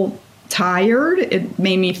feel tired. It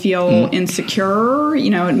made me feel insecure.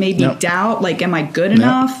 It made me doubt, like, am I good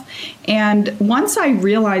enough? And once I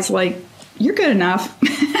realized, like, you're good enough,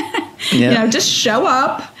 just show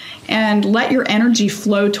up. And let your energy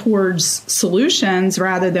flow towards solutions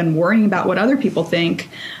rather than worrying about what other people think.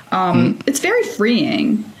 It's very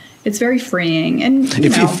freeing. It's very freeing. And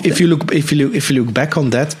if you look back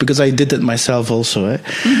on that, because I did that myself also,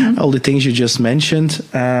 all the things you just mentioned,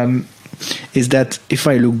 is that if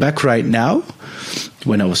I look back right now,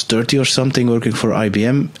 when I was 30 or something working for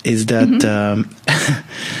IBM, is that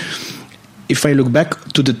if I look back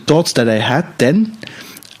to the thoughts that I had then,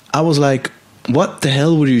 I was like, what the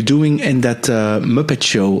hell were you doing in that Muppet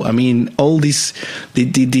show? I mean, all these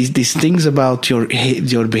things about your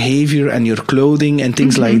behavior and your clothing and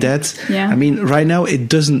things like that. Yeah. I mean, right now it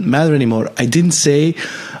doesn't matter anymore. I didn't say,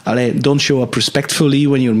 don't show up respectfully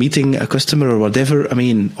when you're meeting a customer or whatever. I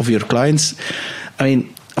mean, of your clients. I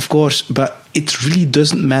mean, of course, but it really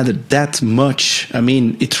doesn't matter that much. I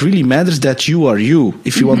mean, it really matters that you are you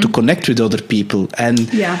if you want to connect with other people. And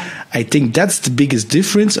I think that's the biggest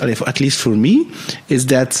difference, at least for me, is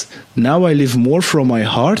that now I live more from my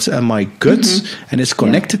heart and my gut, and it's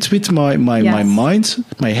connected with my mind,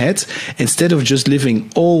 my head, instead of just living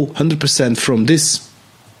all 100% from this.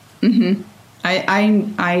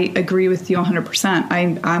 I agree with you 100%.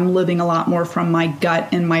 I'm living a lot more from my gut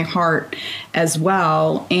and my heart as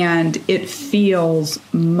well, and it feels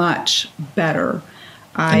much better.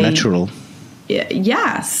 Natural.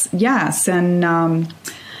 Yes, and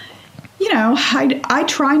I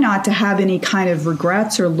try not to have any kind of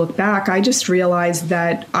regrets or look back. I just realized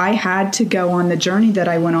that I had to go on the journey that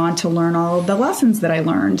I went on to learn all of the lessons that I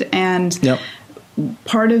learned, and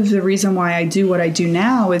part of the reason why I do what I do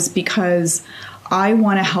now is because I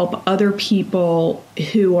want to help other people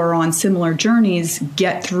who are on similar journeys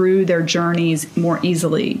get through their journeys more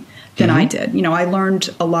easily than I did. I learned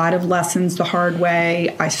a lot of lessons the hard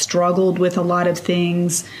way. I struggled with a lot of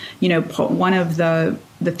things. One of the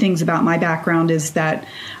things about my background is that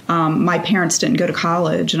my parents didn't go to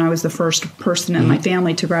college, and I was the first person in my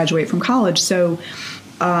family to graduate from college. So,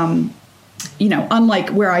 unlike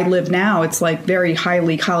where I live now, it's like very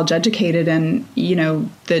highly college educated, and,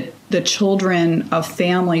 the children of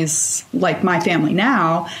families like my family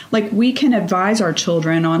now, like, we can advise our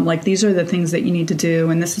children on, like, these are the things that you need to do,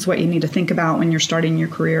 and this is what you need to think about when you're starting your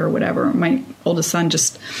career or whatever. My oldest son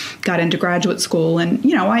just got into graduate school, and,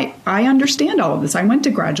 I understand all of this. I went to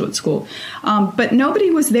graduate school, but nobody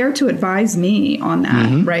was there to advise me on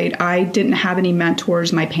that, right? I didn't have any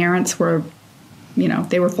mentors. My parents were,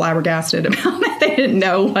 they were flabbergasted about it. They didn't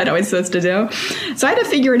know what I was supposed to do. So I had to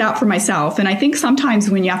figure it out for myself. And I think sometimes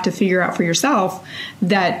when you have to figure out for yourself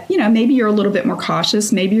that, maybe you're a little bit more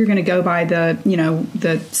cautious. Maybe you're going to go by the,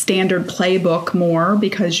 the standard playbook more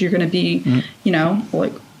because you're going to be,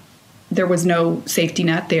 like, there was no safety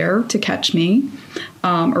net there to catch me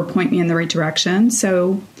or point me in the right direction.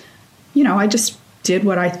 So, I just did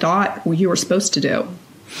what I thought you were supposed to do.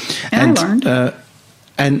 And I learned.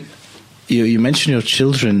 And you mentioned your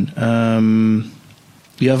children.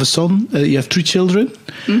 You have a son. You have 3 children.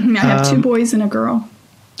 I have 2 boys and a girl.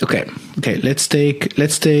 Okay. Let's take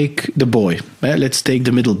the boy. Let's take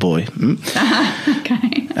the middle boy.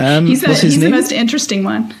 Okay. He's the most interesting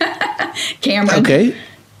one. Cameron. Okay.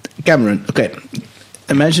 Cameron. Okay.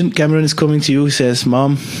 Imagine Cameron is coming to you. He says,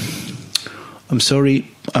 Mom, I'm sorry,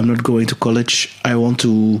 I'm not going to college. I want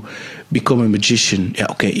to become a magician. Yeah,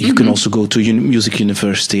 okay. You can also go to music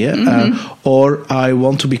university. Yeah? Or I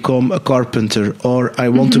want to become a carpenter. Or I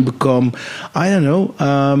want to become, I don't know.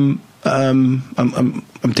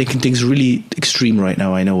 I'm taking things really extreme right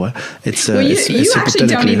now. I know. It's well, you it's actually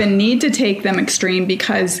don't even need to take them extreme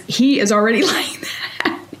because he is already like that.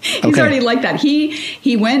 He's already like that.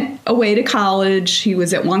 He went away to college. He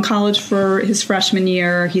was at one college for his freshman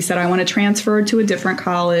year. He said, I want to transfer to a different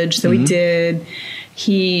college. So he did.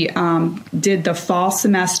 He did the fall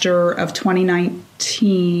semester of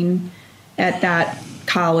 2019 at that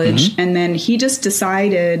college. And then he just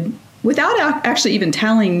decided, without actually even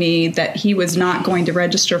telling me, that he was not going to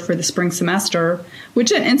register for the spring semester,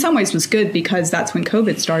 which in some ways was good because that's when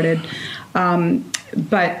COVID started.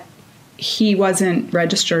 But he wasn't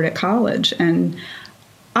registered at college. And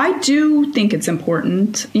I do think it's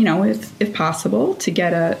important, if possible, to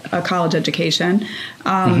get a college education.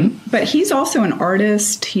 But he's also an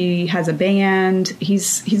artist. He has a band.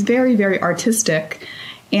 He's very, very artistic.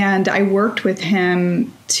 And I worked with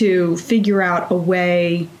him to figure out a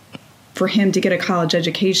way for him to get a college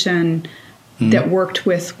education that worked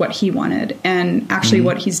with what he wanted. And actually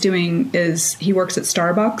what he's doing is he works at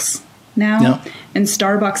Starbucks now. Yeah. And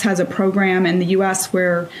Starbucks has a program in the U.S.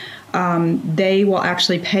 where they will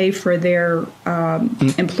actually pay for their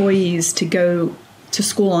employees to go to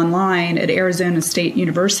school online at Arizona State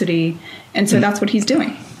University. And so that's what he's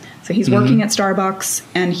doing. So he's working at Starbucks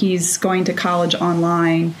and he's going to college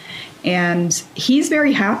online. And he's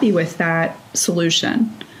very happy with that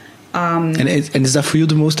solution. And is that for you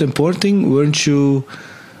the most important thing? Weren't you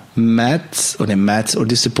mad or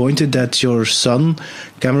disappointed that your son,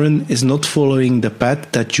 Cameron, is not following the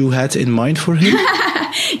path that you had in mind for him?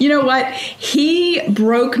 You know what? He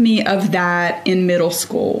broke me of that in middle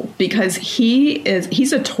school because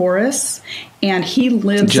he's a Taurus and he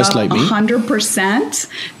lives just up like 100%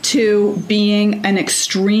 to being an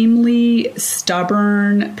extremely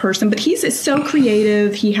stubborn person. But he's so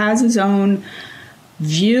creative. He has his own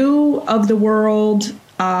view of the world.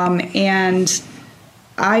 And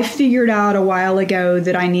I figured out a while ago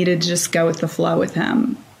that I needed to just go with the flow with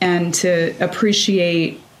him and to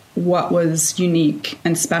appreciate what was unique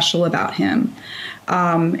and special about him.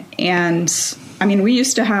 And I mean, we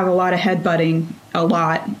used to have a lot of headbutting, a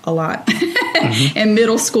lot in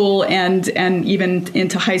middle school and even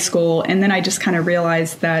into high school. And then I just kind of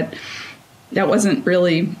realized that wasn't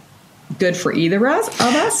really good for either of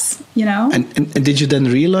us, And did you then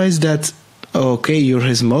realize that, okay, you're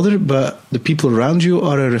his mother, but the people around you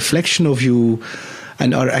are a reflection of you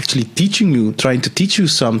and are actually trying to teach you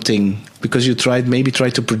something because you try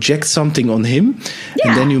to project something on him. Yeah.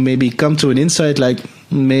 And then you maybe come to an insight like,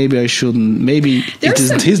 maybe I shouldn't, maybe it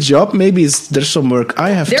isn't his job, maybe there's some work I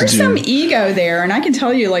have to do. There's some ego there, and I can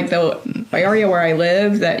tell you, like, the area where I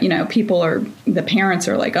live, that, the parents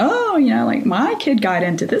are like, oh, like, my kid got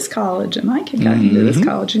into this college, and my kid got into this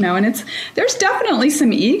college, and there's definitely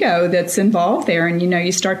some ego that's involved there, and,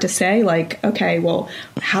 you start to say, like, okay, well,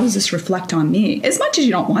 how does this reflect on me? As much as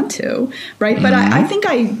you don't want to, right? But I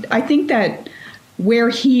think that where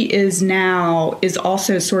he is now is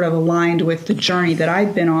also sort of aligned with the journey that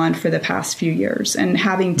I've been on for the past few years, and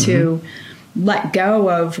having to let go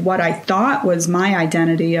of what I thought was my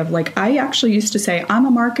identity of, like, I actually used to say, I'm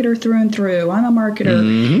a marketer through and through. I'm a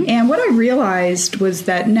marketer. And what I realized was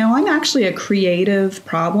that, no, I'm actually a creative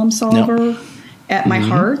problem solver at my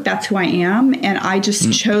heart. That's who I am. And I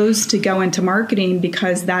just chose to go into marketing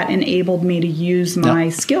because that enabled me to use my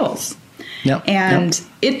skills. Yep. And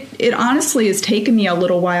it honestly has taken me a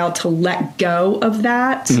little while to let go of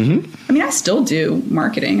that. I mean, I still do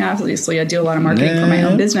marketing. Obviously, I do a lot of marketing for my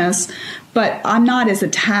own business, but I'm not as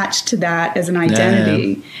attached to that as an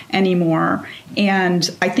identity anymore. And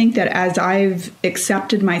I think that as I've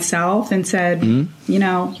accepted myself and said,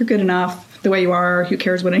 you're good enough the way you are, who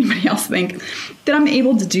cares what anybody else thinks, that I'm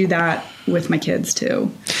able to do that with my kids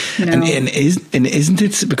too. And isn't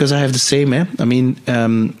it, because I have the same, I mean,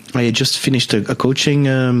 I had just finished a coaching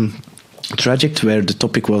project where the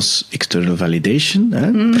topic was external validation.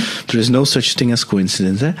 There is no such thing as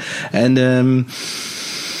coincidence. And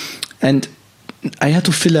I had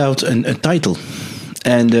to fill out a title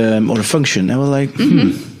and or a function. I was like,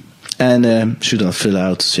 And should I fill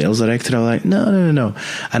out sales director? I was like, no.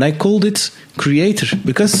 And I called it creator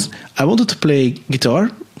because I wanted to play guitar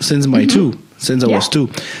since I was 2.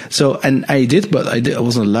 So, and I did, but I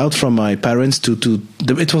wasn't allowed from my parents to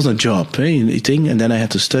it wasn't a job thing. And then I had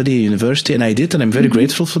to study at university, and I did, and I'm very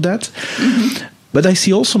grateful for that. but I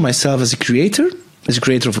see also myself as a creator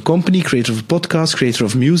of a company, creator of a podcast, creator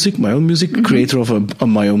of music, my own music, creator of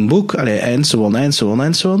my own book, and so on, and so on,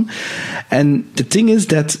 and so on. And the thing is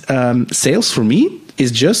that sales for me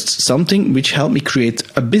is just something which helped me create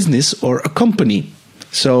a business or a company.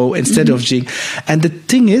 So instead of and the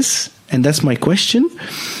thing is, and that's my question,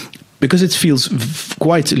 because it feels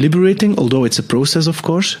quite liberating, although it's a process, of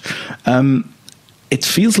course, it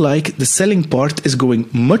feels like the selling part is going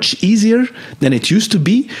much easier than it used to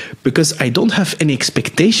be, because I don't have any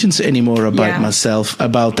expectations anymore about myself,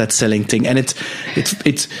 about that selling thing. And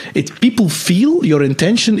it people feel your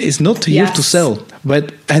intention is not here to sell,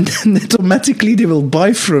 and then automatically they will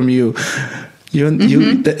buy from you.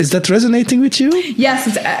 Is that resonating with you?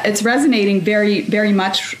 Yes, it's resonating very, very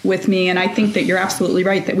much with me. And I think that you're absolutely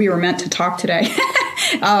right that we were meant to talk today.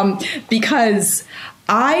 Because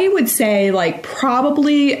I would say, like,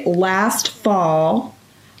 probably last fall,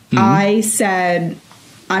 I said,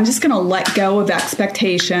 I'm just going to let go of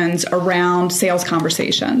expectations around sales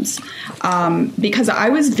conversations. Because I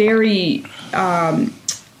was very...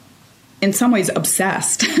 in some ways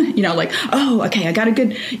obsessed, like, oh, okay, I got a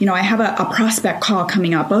good, I have a prospect call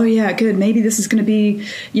coming up. Oh yeah, good. Maybe this is going to be,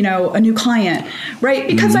 a new client, right?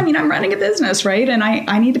 Because I'm running a business, right? And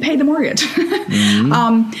I need to pay the mortgage.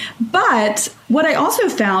 But what I also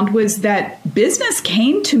found was that business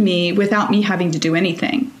came to me without me having to do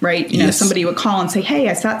anything, right? Somebody would call and say, hey,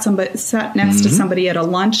 I sat next to somebody at a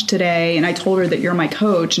lunch today, and I told her that you're my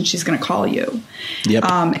coach and she's going to call you. Yep.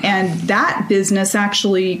 And that business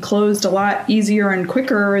actually closed a lot easier and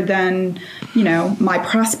quicker than, my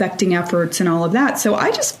prospecting efforts and all of that. So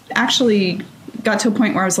I just actually got to a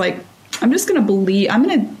point where I was like, I'm just going to I'm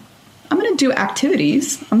going to do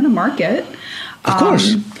activities. I'm going to market. Of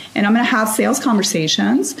course. And I'm going to have sales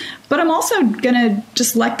conversations, but I'm also going to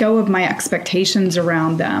just let go of my expectations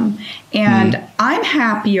around them. And I'm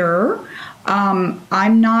happier.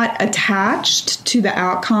 I'm not attached to the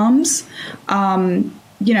outcomes.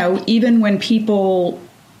 Even when people,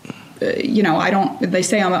 they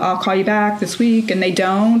say, I'll call you back this week, and they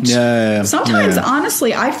don't. Sometimes,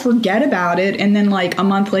 honestly, I forget about it. And then like a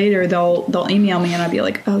month later, they'll email me and I'll be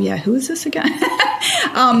like, oh yeah, who is this again?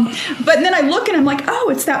 But then I look and I'm like, oh,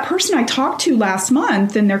 it's that person I talked to last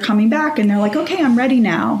month, and they're coming back and they're like, okay, I'm ready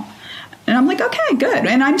now. And I'm like, okay, good.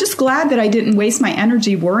 And I'm just glad that I didn't waste my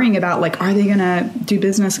energy worrying about, like, are they going to do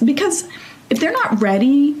business? Because if they're not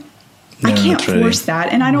ready, I can't force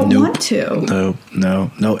that, and I don't want to.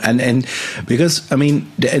 No. And because,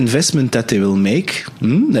 the investment that they will make,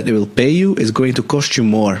 that they will pay you, is going to cost you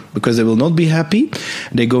more, because they will not be happy.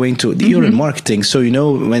 They're going to, you're in marketing, so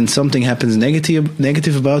when something happens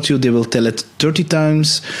negative about you, they will tell it 30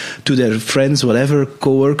 times to their friends, whatever,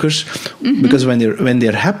 co-workers, because when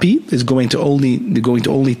they're happy, they're going to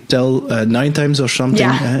only tell 9 times or something.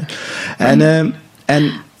 Yeah.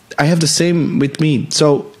 And I have the same with me.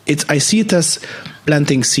 So I see it as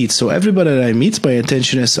planting seeds. So everybody that I meet, my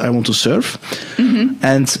intention is I want to serve.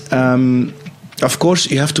 And of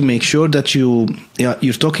course, you have to make sure that you're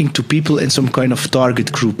talking to people in some kind of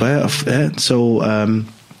target group. But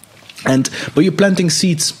you're planting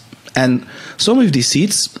seeds, and some of these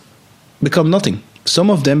seeds become nothing. Some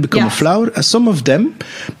of them become a flower, and some of them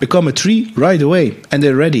become a tree right away, and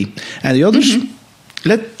they're ready. And the others,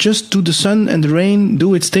 let just do the sun and the rain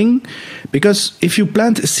do its thing, because if you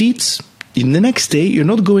plant seeds, in the next day you're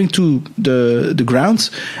not going to the ground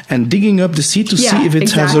and digging up the seed to see if it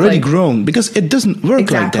has already grown, because it doesn't work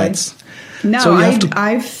like that. No, so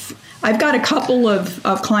I've got a couple of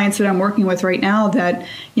clients that I'm working with right now that,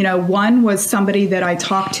 one was somebody that I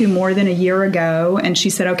talked to more than a year ago, and she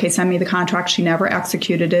said, okay, send me the contract. She never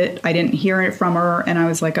executed it. I didn't hear it from her, and I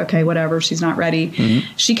was like, okay, whatever, she's not ready.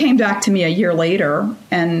 She came back to me a year later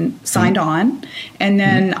and signed on. And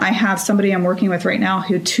then I have somebody I'm working with right now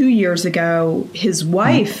who 2 years ago, his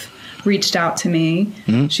wife reached out to me.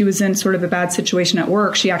 She was in sort of a bad situation at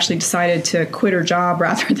work. She actually decided to quit her job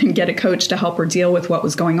rather than get a coach to help her deal with what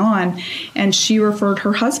was going on. And she referred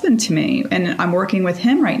her husband to me, and I'm working with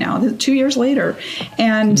him right now, 2 years later.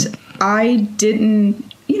 And I didn't,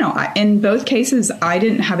 in both cases, I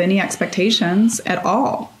didn't have any expectations at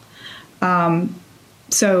all.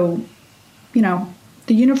 So,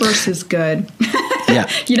 the universe is good. Yeah.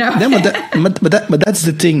 But that's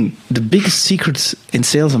the thing. The biggest secret in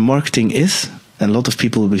sales and marketing is, and a lot of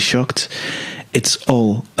people will be shocked, it's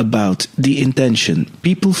all about the intention.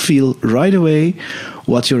 People feel right away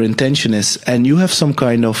what your intention is, and you have some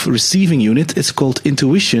kind of receiving unit. It's called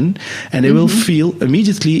intuition, and they will feel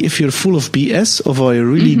immediately if you're full of BS, or you're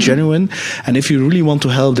really genuine, and if you really want to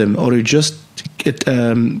help them, or you just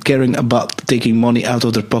caring about taking money out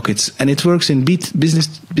of their pockets. And it works in business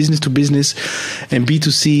to business and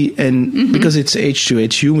B2C, and because it's H to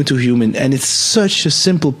H, human to human, and it's such a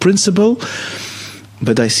simple principle.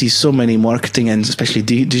 But I see so many marketing and especially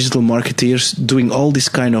digital marketeers doing all this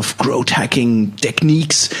kind of growth hacking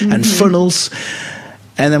techniques and funnels.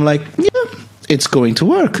 And I'm like, yeah, it's going to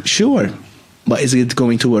work, sure. But is it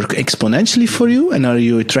going to work exponentially for you? And are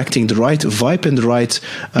you attracting the right vibe and the right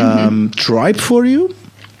tribe for you?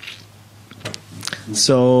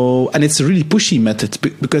 So, and it's a really pushy method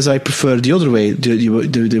because I prefer the other way.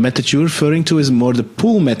 The method you're referring to is more the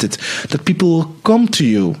pull method, that people will come to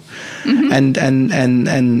you, and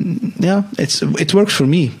yeah, it works for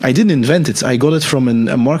me. I didn't invent it. I got it from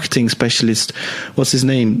a marketing specialist. What's his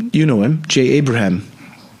name? You know him, Jay Abraham.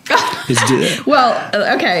 Well,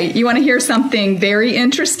 okay. You want to hear something very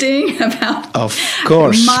interesting about? Of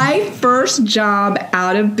course. My first job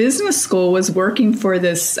out of business school was working for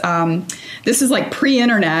this. This is like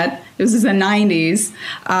pre-internet. This is the 90s.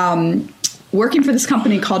 Working for this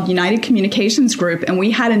company called United Communications Group, and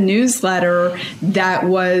we had a newsletter that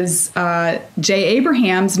was Jay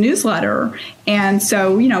Abraham's newsletter, and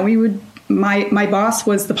so we would. My boss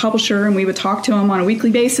was the publisher, and we would talk to him on a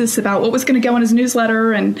weekly basis about what was going to go in his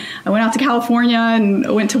newsletter. And I went out to California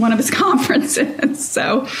and went to one of his conferences.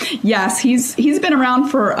 So, yes, he's been around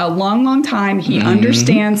for a long, long time. He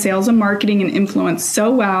understands sales and marketing and influence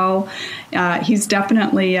so well. He's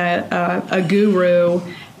definitely a guru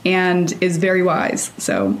and is very wise.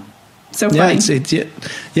 So funny.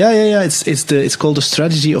 Yeah, it's called the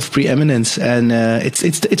strategy of preeminence, and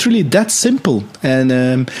it's really that simple.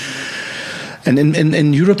 And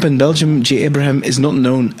in Europe and Belgium, Jay Abraham is not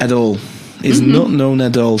known at all. Not known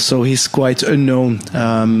at all. So he's quite unknown.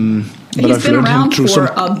 But I've been around for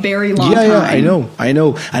a very long time. Yeah, I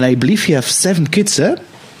know. And I believe he has 7 kids, eh?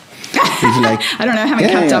 I don't know. I haven't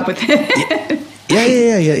kept up with it.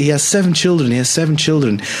 Yeah. He has 7 children.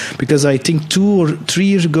 Because I think 2 or 3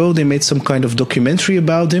 years ago, they made some kind of documentary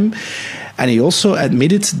about him. And he also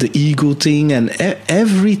admitted the ego thing and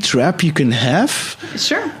every trap you can have.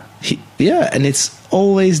 Sure. And it's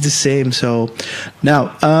always the same. So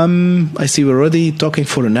now I see we're already talking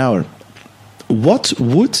for an hour. What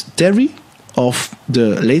would Terry of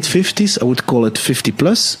the late 50s, I would call it 50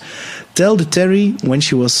 plus, tell the Terry when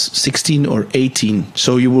she was 16 or 18?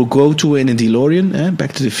 So you will go to in a DeLorean,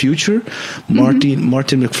 Back to the Future, Martin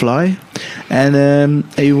McFly, and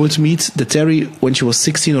you would meet the Terry when she was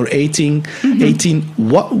 16 or 18.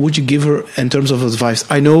 What would you give her in terms of advice?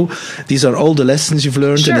 I know these are all the lessons you've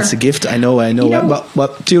learned, and it's a gift. I know.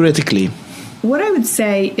 But theoretically, what I would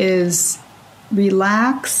say is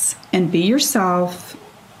relax and be yourself.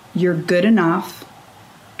 You're good enough.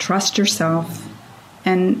 Trust yourself.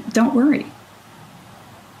 And don't worry.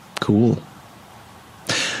 Cool.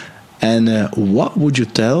 And what would you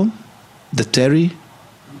tell the Terry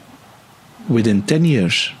within 10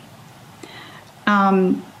 years?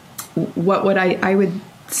 What would I would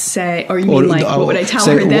say, or you mean what would I tell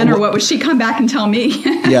her then, or what would she come back and tell me?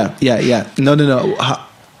 Yeah. No.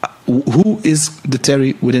 Who is the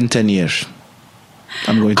Terry within 10 years?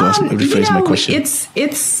 I'm going to rephrase my question.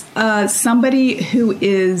 It's somebody who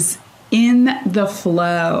is in the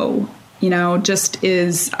flow, just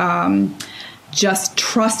is just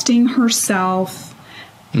trusting herself,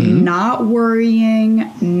 not worrying,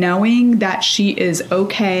 knowing that she is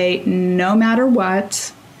okay no matter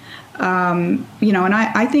what. And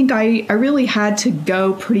I think I really had to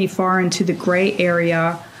go pretty far into the gray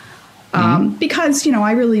area because,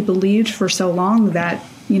 I really believed for so long that,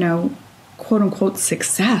 quote unquote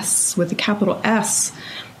success with a capital S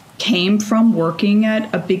came from working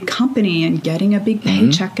at a big company and getting a big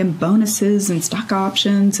paycheck and bonuses and stock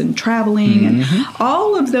options and traveling and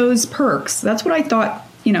all of those perks. That's what I thought,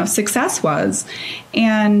 success was.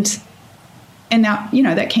 And now,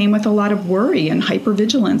 that came with a lot of worry and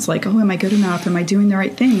hypervigilance, like, oh, am I good enough? Am I doing the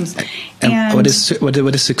right things? And what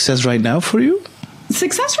is success right now for you?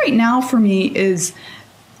 Success right now for me is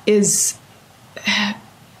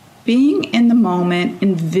being in the moment,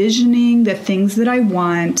 envisioning the things that I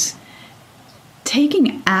want,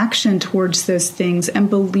 taking action towards those things,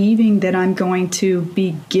 and believing that I'm going to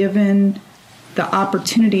be given the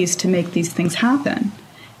opportunities to make these things happen.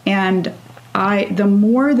 And the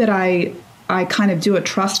more that I kind of do a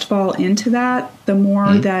trust fall into that, the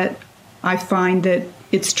more that I find that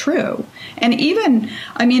it's true. And even,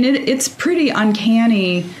 it's pretty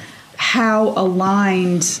uncanny how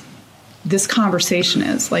aligned this conversation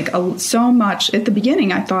is. Like so much at the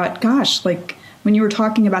beginning, I thought, gosh, like when you were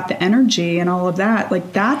talking about the energy and all of that,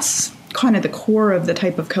 like that's kind of the core of the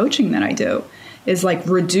type of coaching that I do, is like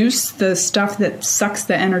reduce the stuff that sucks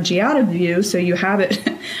the energy out of you, so you have it,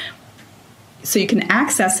 so you can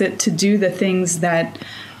access it to do the things that,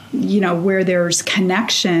 where there's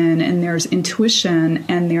connection and there's intuition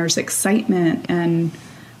and there's excitement and,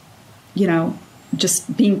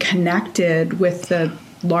 just being connected with the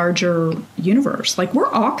larger universe. Like,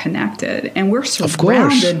 we're all connected and we're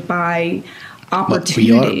surrounded by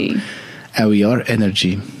opportunity. We are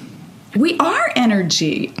energy. We are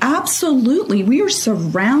energy. Absolutely. We are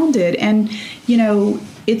surrounded. And,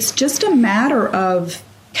 it's just a matter of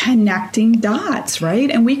connecting dots,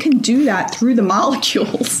 right? And we can do that through the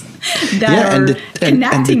molecules that are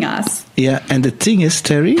connecting us. Yeah. And the thing is,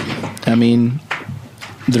 Terry, I mean,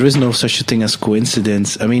 there is no such a thing as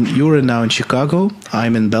coincidence. I mean, you're now in Chicago.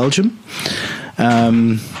 I'm in Belgium.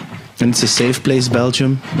 And it's a safe place,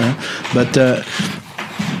 Belgium. But the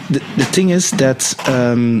thing is that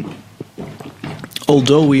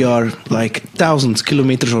although we are like 1,000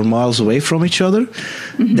 kilometers or miles away from each other,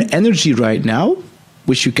 the energy right now,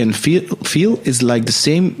 which you can feel is like the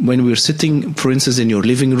same when we're sitting, for instance, in your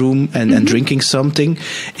living room and drinking something.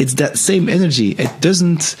 It's that same energy. It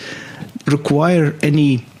doesn't require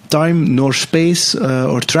any time nor space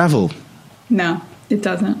or travel. No, it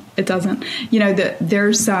doesn't. It doesn't.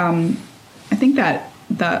 There's, I think that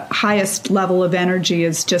the highest level of energy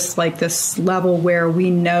is just like this level where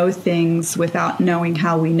we know things without knowing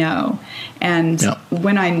how we know. And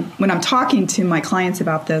when I'm talking to my clients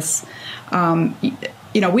about this,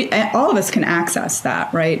 we all of us can access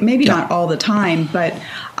that, right? Maybe not all the time, but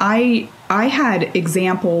I had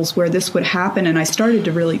examples where this would happen, and I started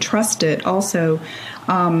to really trust it. Also,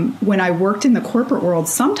 when I worked in the corporate world,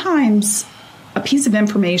 sometimes a piece of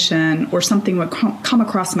information or something would come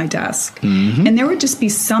across my desk, and there would just be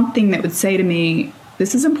something that would say to me,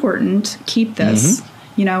 "This is important. Keep this."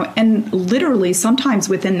 And literally sometimes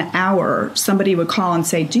within the hour, somebody would call and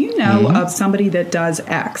say, "Do you know of somebody that does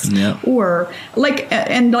X?" Or like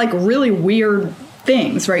really weird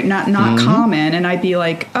things, right? Not common. And I'd be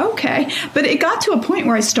like, okay. But it got to a point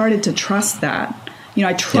where I started to trust that.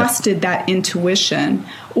 I trusted that intuition.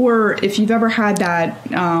 Or if you've ever had that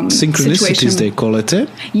synchronicities, they call it.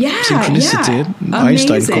 Yeah. Synchronicity. Yeah.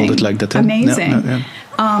 Einstein called it like that. Amazing.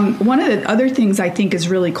 One of the other things I think is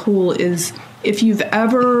really cool is if you've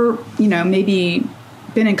ever, maybe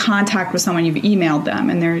been in contact with someone, you've emailed them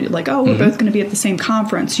and they're like, oh, we're both going to be at the same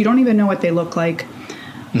conference. You don't even know what they look like.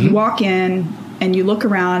 You walk in and you look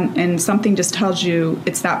around and something just tells you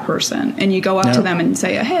it's that person. And you go up to them and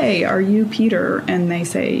say, hey, are you Peter? And they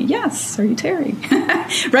say, yes. Are you Terry?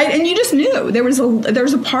 Right? And you just knew. There was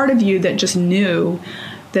a part of you that just knew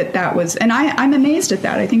that was, and I'm amazed at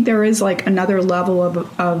that. I think there is like another level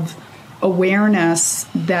of awareness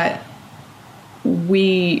that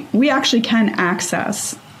we actually can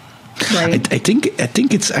access. Right. I think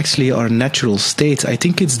it's actually our natural state. I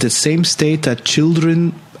think it's the same state that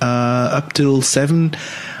children up till 7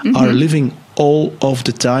 are living all of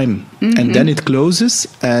the time, and then it closes.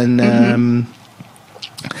 And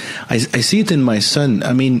I see it in my son.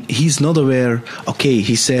 I mean, he's not aware. Okay,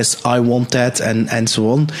 he says, "I want that," and so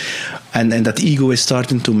on, and that ego is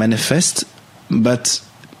starting to manifest, but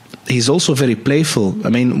he's also very playful. I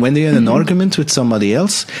mean, when they're in an argument with somebody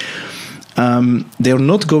else, they're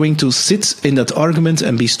not going to sit in that argument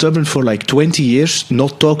and be stubborn for like 20 years,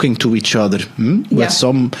 not talking to each other. What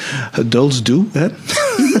some adults do.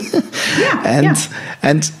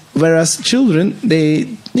 And whereas children, they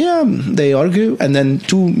argue, and then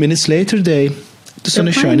 2 minutes later, the sun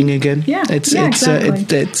is shining again.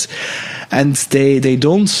 Exactly. And they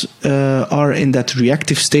don't are in that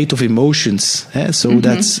reactive state of emotions. So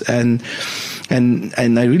that's and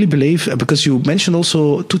I really believe, because you mentioned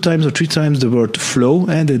also 2 times or 3 times the word flow,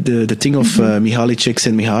 and the thing of Mihaly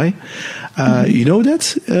Csikszentmihalyi. You know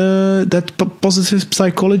that positive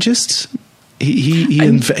psychologist. He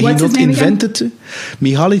not invented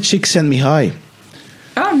Mihaly Csikszentmihalyi.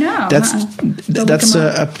 Oh no! That's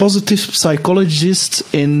a positive psychologist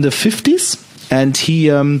in the 50s. And he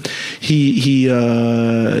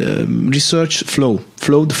researched the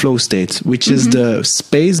flow state, which is the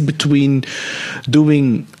space between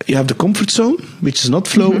doing. You have the comfort zone, which is not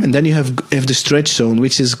flow, and then you have the stretch zone,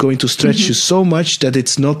 which is going to stretch you so much that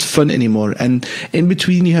it's not fun anymore. And in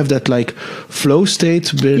between, you have that like flow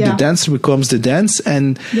state where the dancer becomes the dance,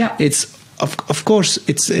 and it's of course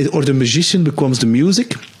or the musician becomes the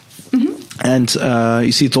music. And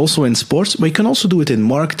you see it also in sports, but you can also do it in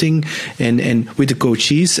marketing and with the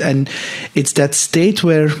coaches. And it's that state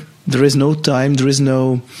where there is no time, there is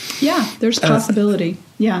no... Yeah, there's possibility.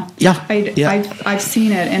 I've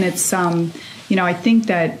seen it. And it's, I think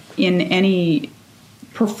that in any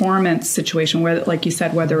performance situation, whether, like you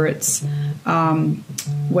said, whether it's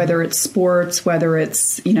sports, whether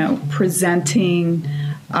it's, presenting.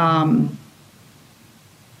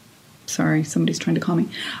 Sorry, somebody's trying to call me.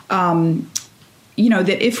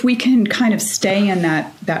 That if we can kind of stay in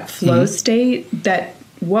that flow state, that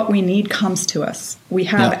what we need comes to us. We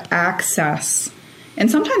have access. And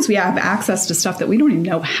sometimes we have access to stuff that we don't even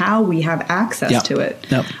know how we have access to it.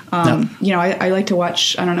 I like to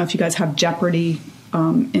watch, I don't know if you guys have Jeopardy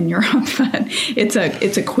in Europe, but it's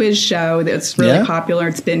a quiz show that's really popular.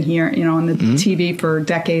 It's been here, on the TV for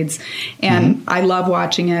decades. And I love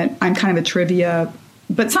watching it. I'm kind of a trivia.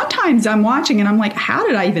 But sometimes I'm watching and I'm like, how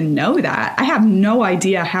did I even know that? I have no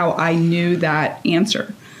idea how I knew that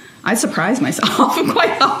answer. I surprise myself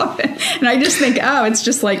quite often. And I just think, it's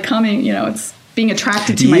just like coming, it's being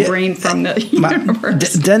attracted to my brain from the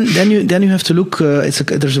universe. Then you have to look.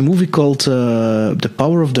 There's a movie called The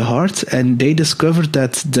Power of the Heart, and they discovered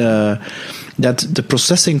that the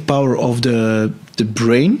processing power of the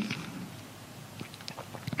brain.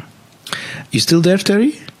 You still there,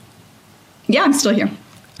 Terry? Yeah, I'm still here.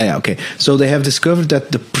 Yeah, okay. So they have discovered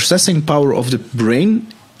that the processing power of the brain,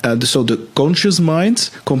 so the conscious mind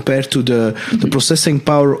compared to the processing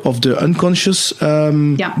power of the unconscious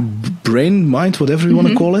brain, mind, whatever you want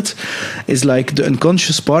to call it, is like the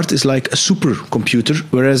unconscious part is like a supercomputer,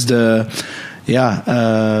 whereas the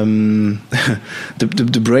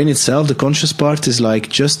brain itself, the conscious part, is like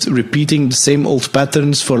just repeating the same old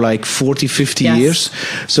patterns for like 40, 50 years.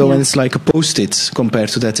 So when it's like a post-it compared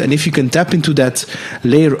to that. And if you can tap into that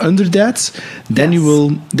layer under that, then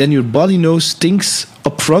then your body knows things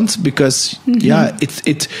up front, because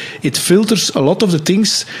it filters a lot of the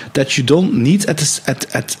things that you don't need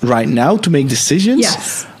at right now to make decisions.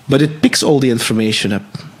 Yes. But it picks all the information up.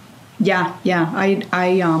 Yeah.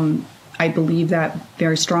 I believe that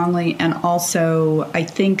very strongly. And also, I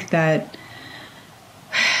think that,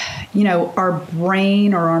 our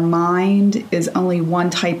brain or our mind is only one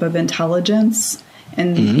type of intelligence.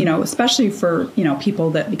 And, especially for, people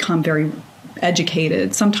that become very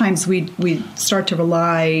educated, sometimes we start to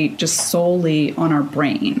rely just solely on our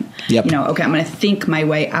brain. Yep. Okay, I'm going to think my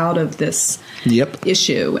way out of this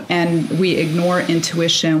issue. And we ignore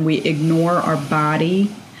intuition. We ignore our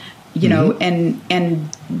body. And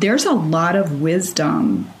there's a lot of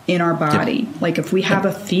wisdom in our body. Like if we have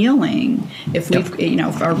a feeling, if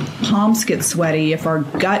if our palms get sweaty, if our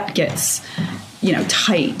gut gets,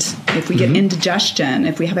 tight, if we get indigestion,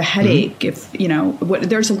 if we have a headache, if,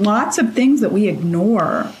 there's lots of things that we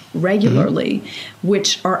ignore regularly,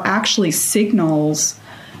 which are actually signals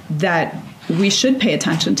that we should pay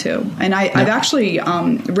attention to. And I've actually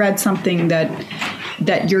read something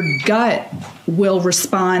that your gut will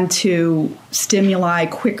respond to stimuli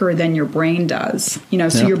quicker than your brain does.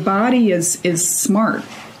 So your body is smart,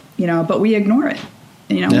 but we ignore it.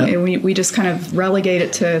 And we just kind of relegate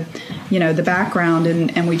it to, the background,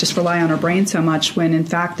 and we just rely on our brain so much, when in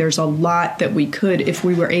fact there's a lot that we could, if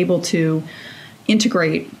we were able to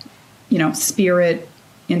integrate, spirit,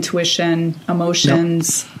 intuition,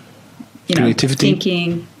 emotions, creativity,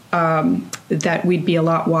 thinking, that we'd be a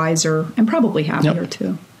lot wiser and probably happier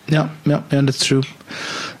too. Yeah, that's true.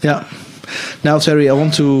 Yeah. Now, Terry, I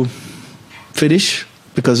want to finish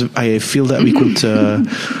because I feel that we could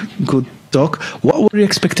talk. What were your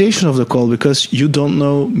expectations of the call? Because you don't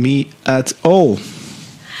know me at all.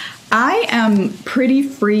 I am pretty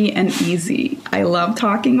free and easy. I love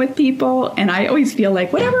talking with people, and I always feel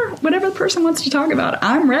like whatever the person wants to talk about,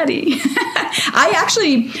 I'm ready. I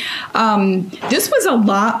actually, this was a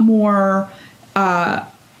lot more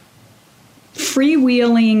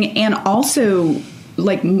freewheeling and also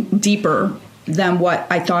like deeper than what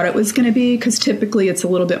I thought it was going to be, because typically it's a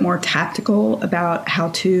little bit more tactical about how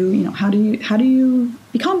to, how do you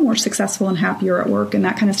become more successful and happier at work and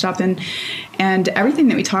that kind of stuff. And everything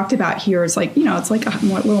that we talked about here is like, it's like a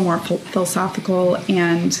little more philosophical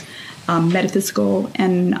and metaphysical,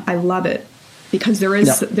 and I love it because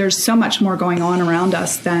there's so much more going on around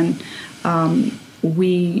us than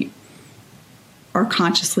we are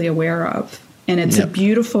consciously aware of. And it's a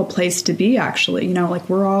beautiful place to be, actually. Like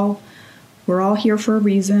we're all here for a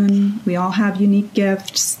reason. We all have unique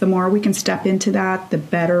gifts. The more we can step into that, the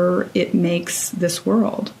better it makes this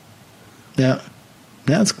world. Yeah,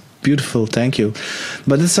 it's beautiful. Thank you.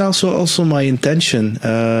 But it's also my intention.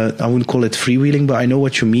 I wouldn't call it freewheeling, but I know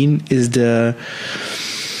what you mean. It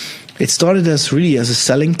started as a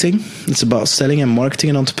selling thing. It's about selling and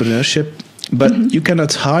marketing and entrepreneurship. But you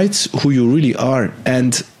cannot hide who you really are.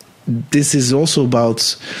 And this is also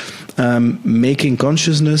about making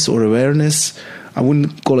consciousness or awareness, I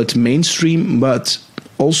wouldn't call it mainstream, but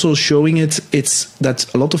also showing it's that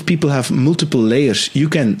a lot of people have multiple layers. You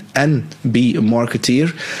can be a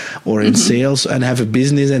marketeer or in sales and have a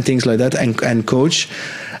business and things like that and coach,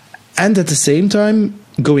 and at the same time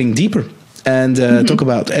going deeper and talk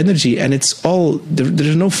about energy. And it's all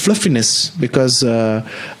there's no fluffiness because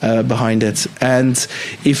behind it. And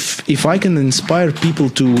if I can inspire people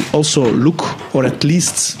to also look, or at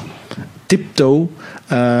least tiptoe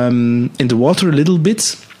in the water a little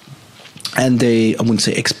bit, and I wouldn't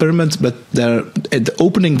say experiment, but they're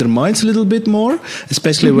opening their minds a little bit more,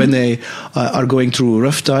 especially when they are going through a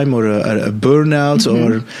rough time or a burnout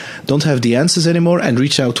or don't have the answers anymore, and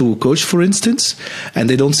reach out to a coach, for instance, and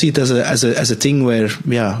they don't see it as a thing where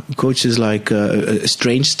coach is like a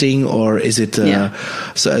strange thing, or is it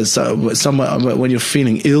when you're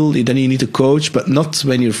feeling ill, then you need a coach, but not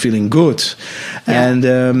when you're feeling good, and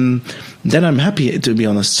then I'm happy, to be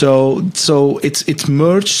honest. So it's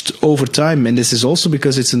merged over time, and this is also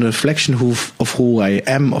because it's a reflection of who I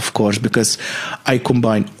am, of course, because I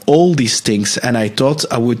combine all these things, and I thought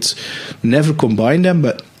I would never combine them,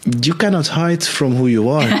 but you cannot hide from who you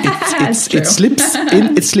are. It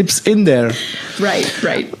slips in there.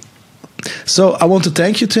 Right. So I want to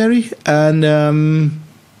thank you, Terry, and I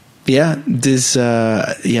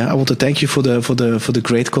want to thank you for the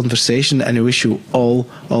great conversation, and I wish you all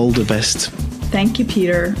the best. Thank you,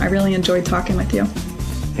 Peter. I really enjoyed talking with you.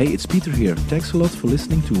 Hey, it's Peter here. Thanks a lot for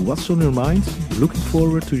listening to What's on Your Mind. Looking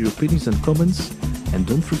forward to your opinions and comments. And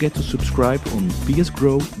don't forget to subscribe on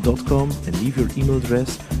psgrow.com and leave your email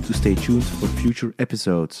address to stay tuned for future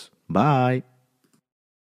episodes. Bye!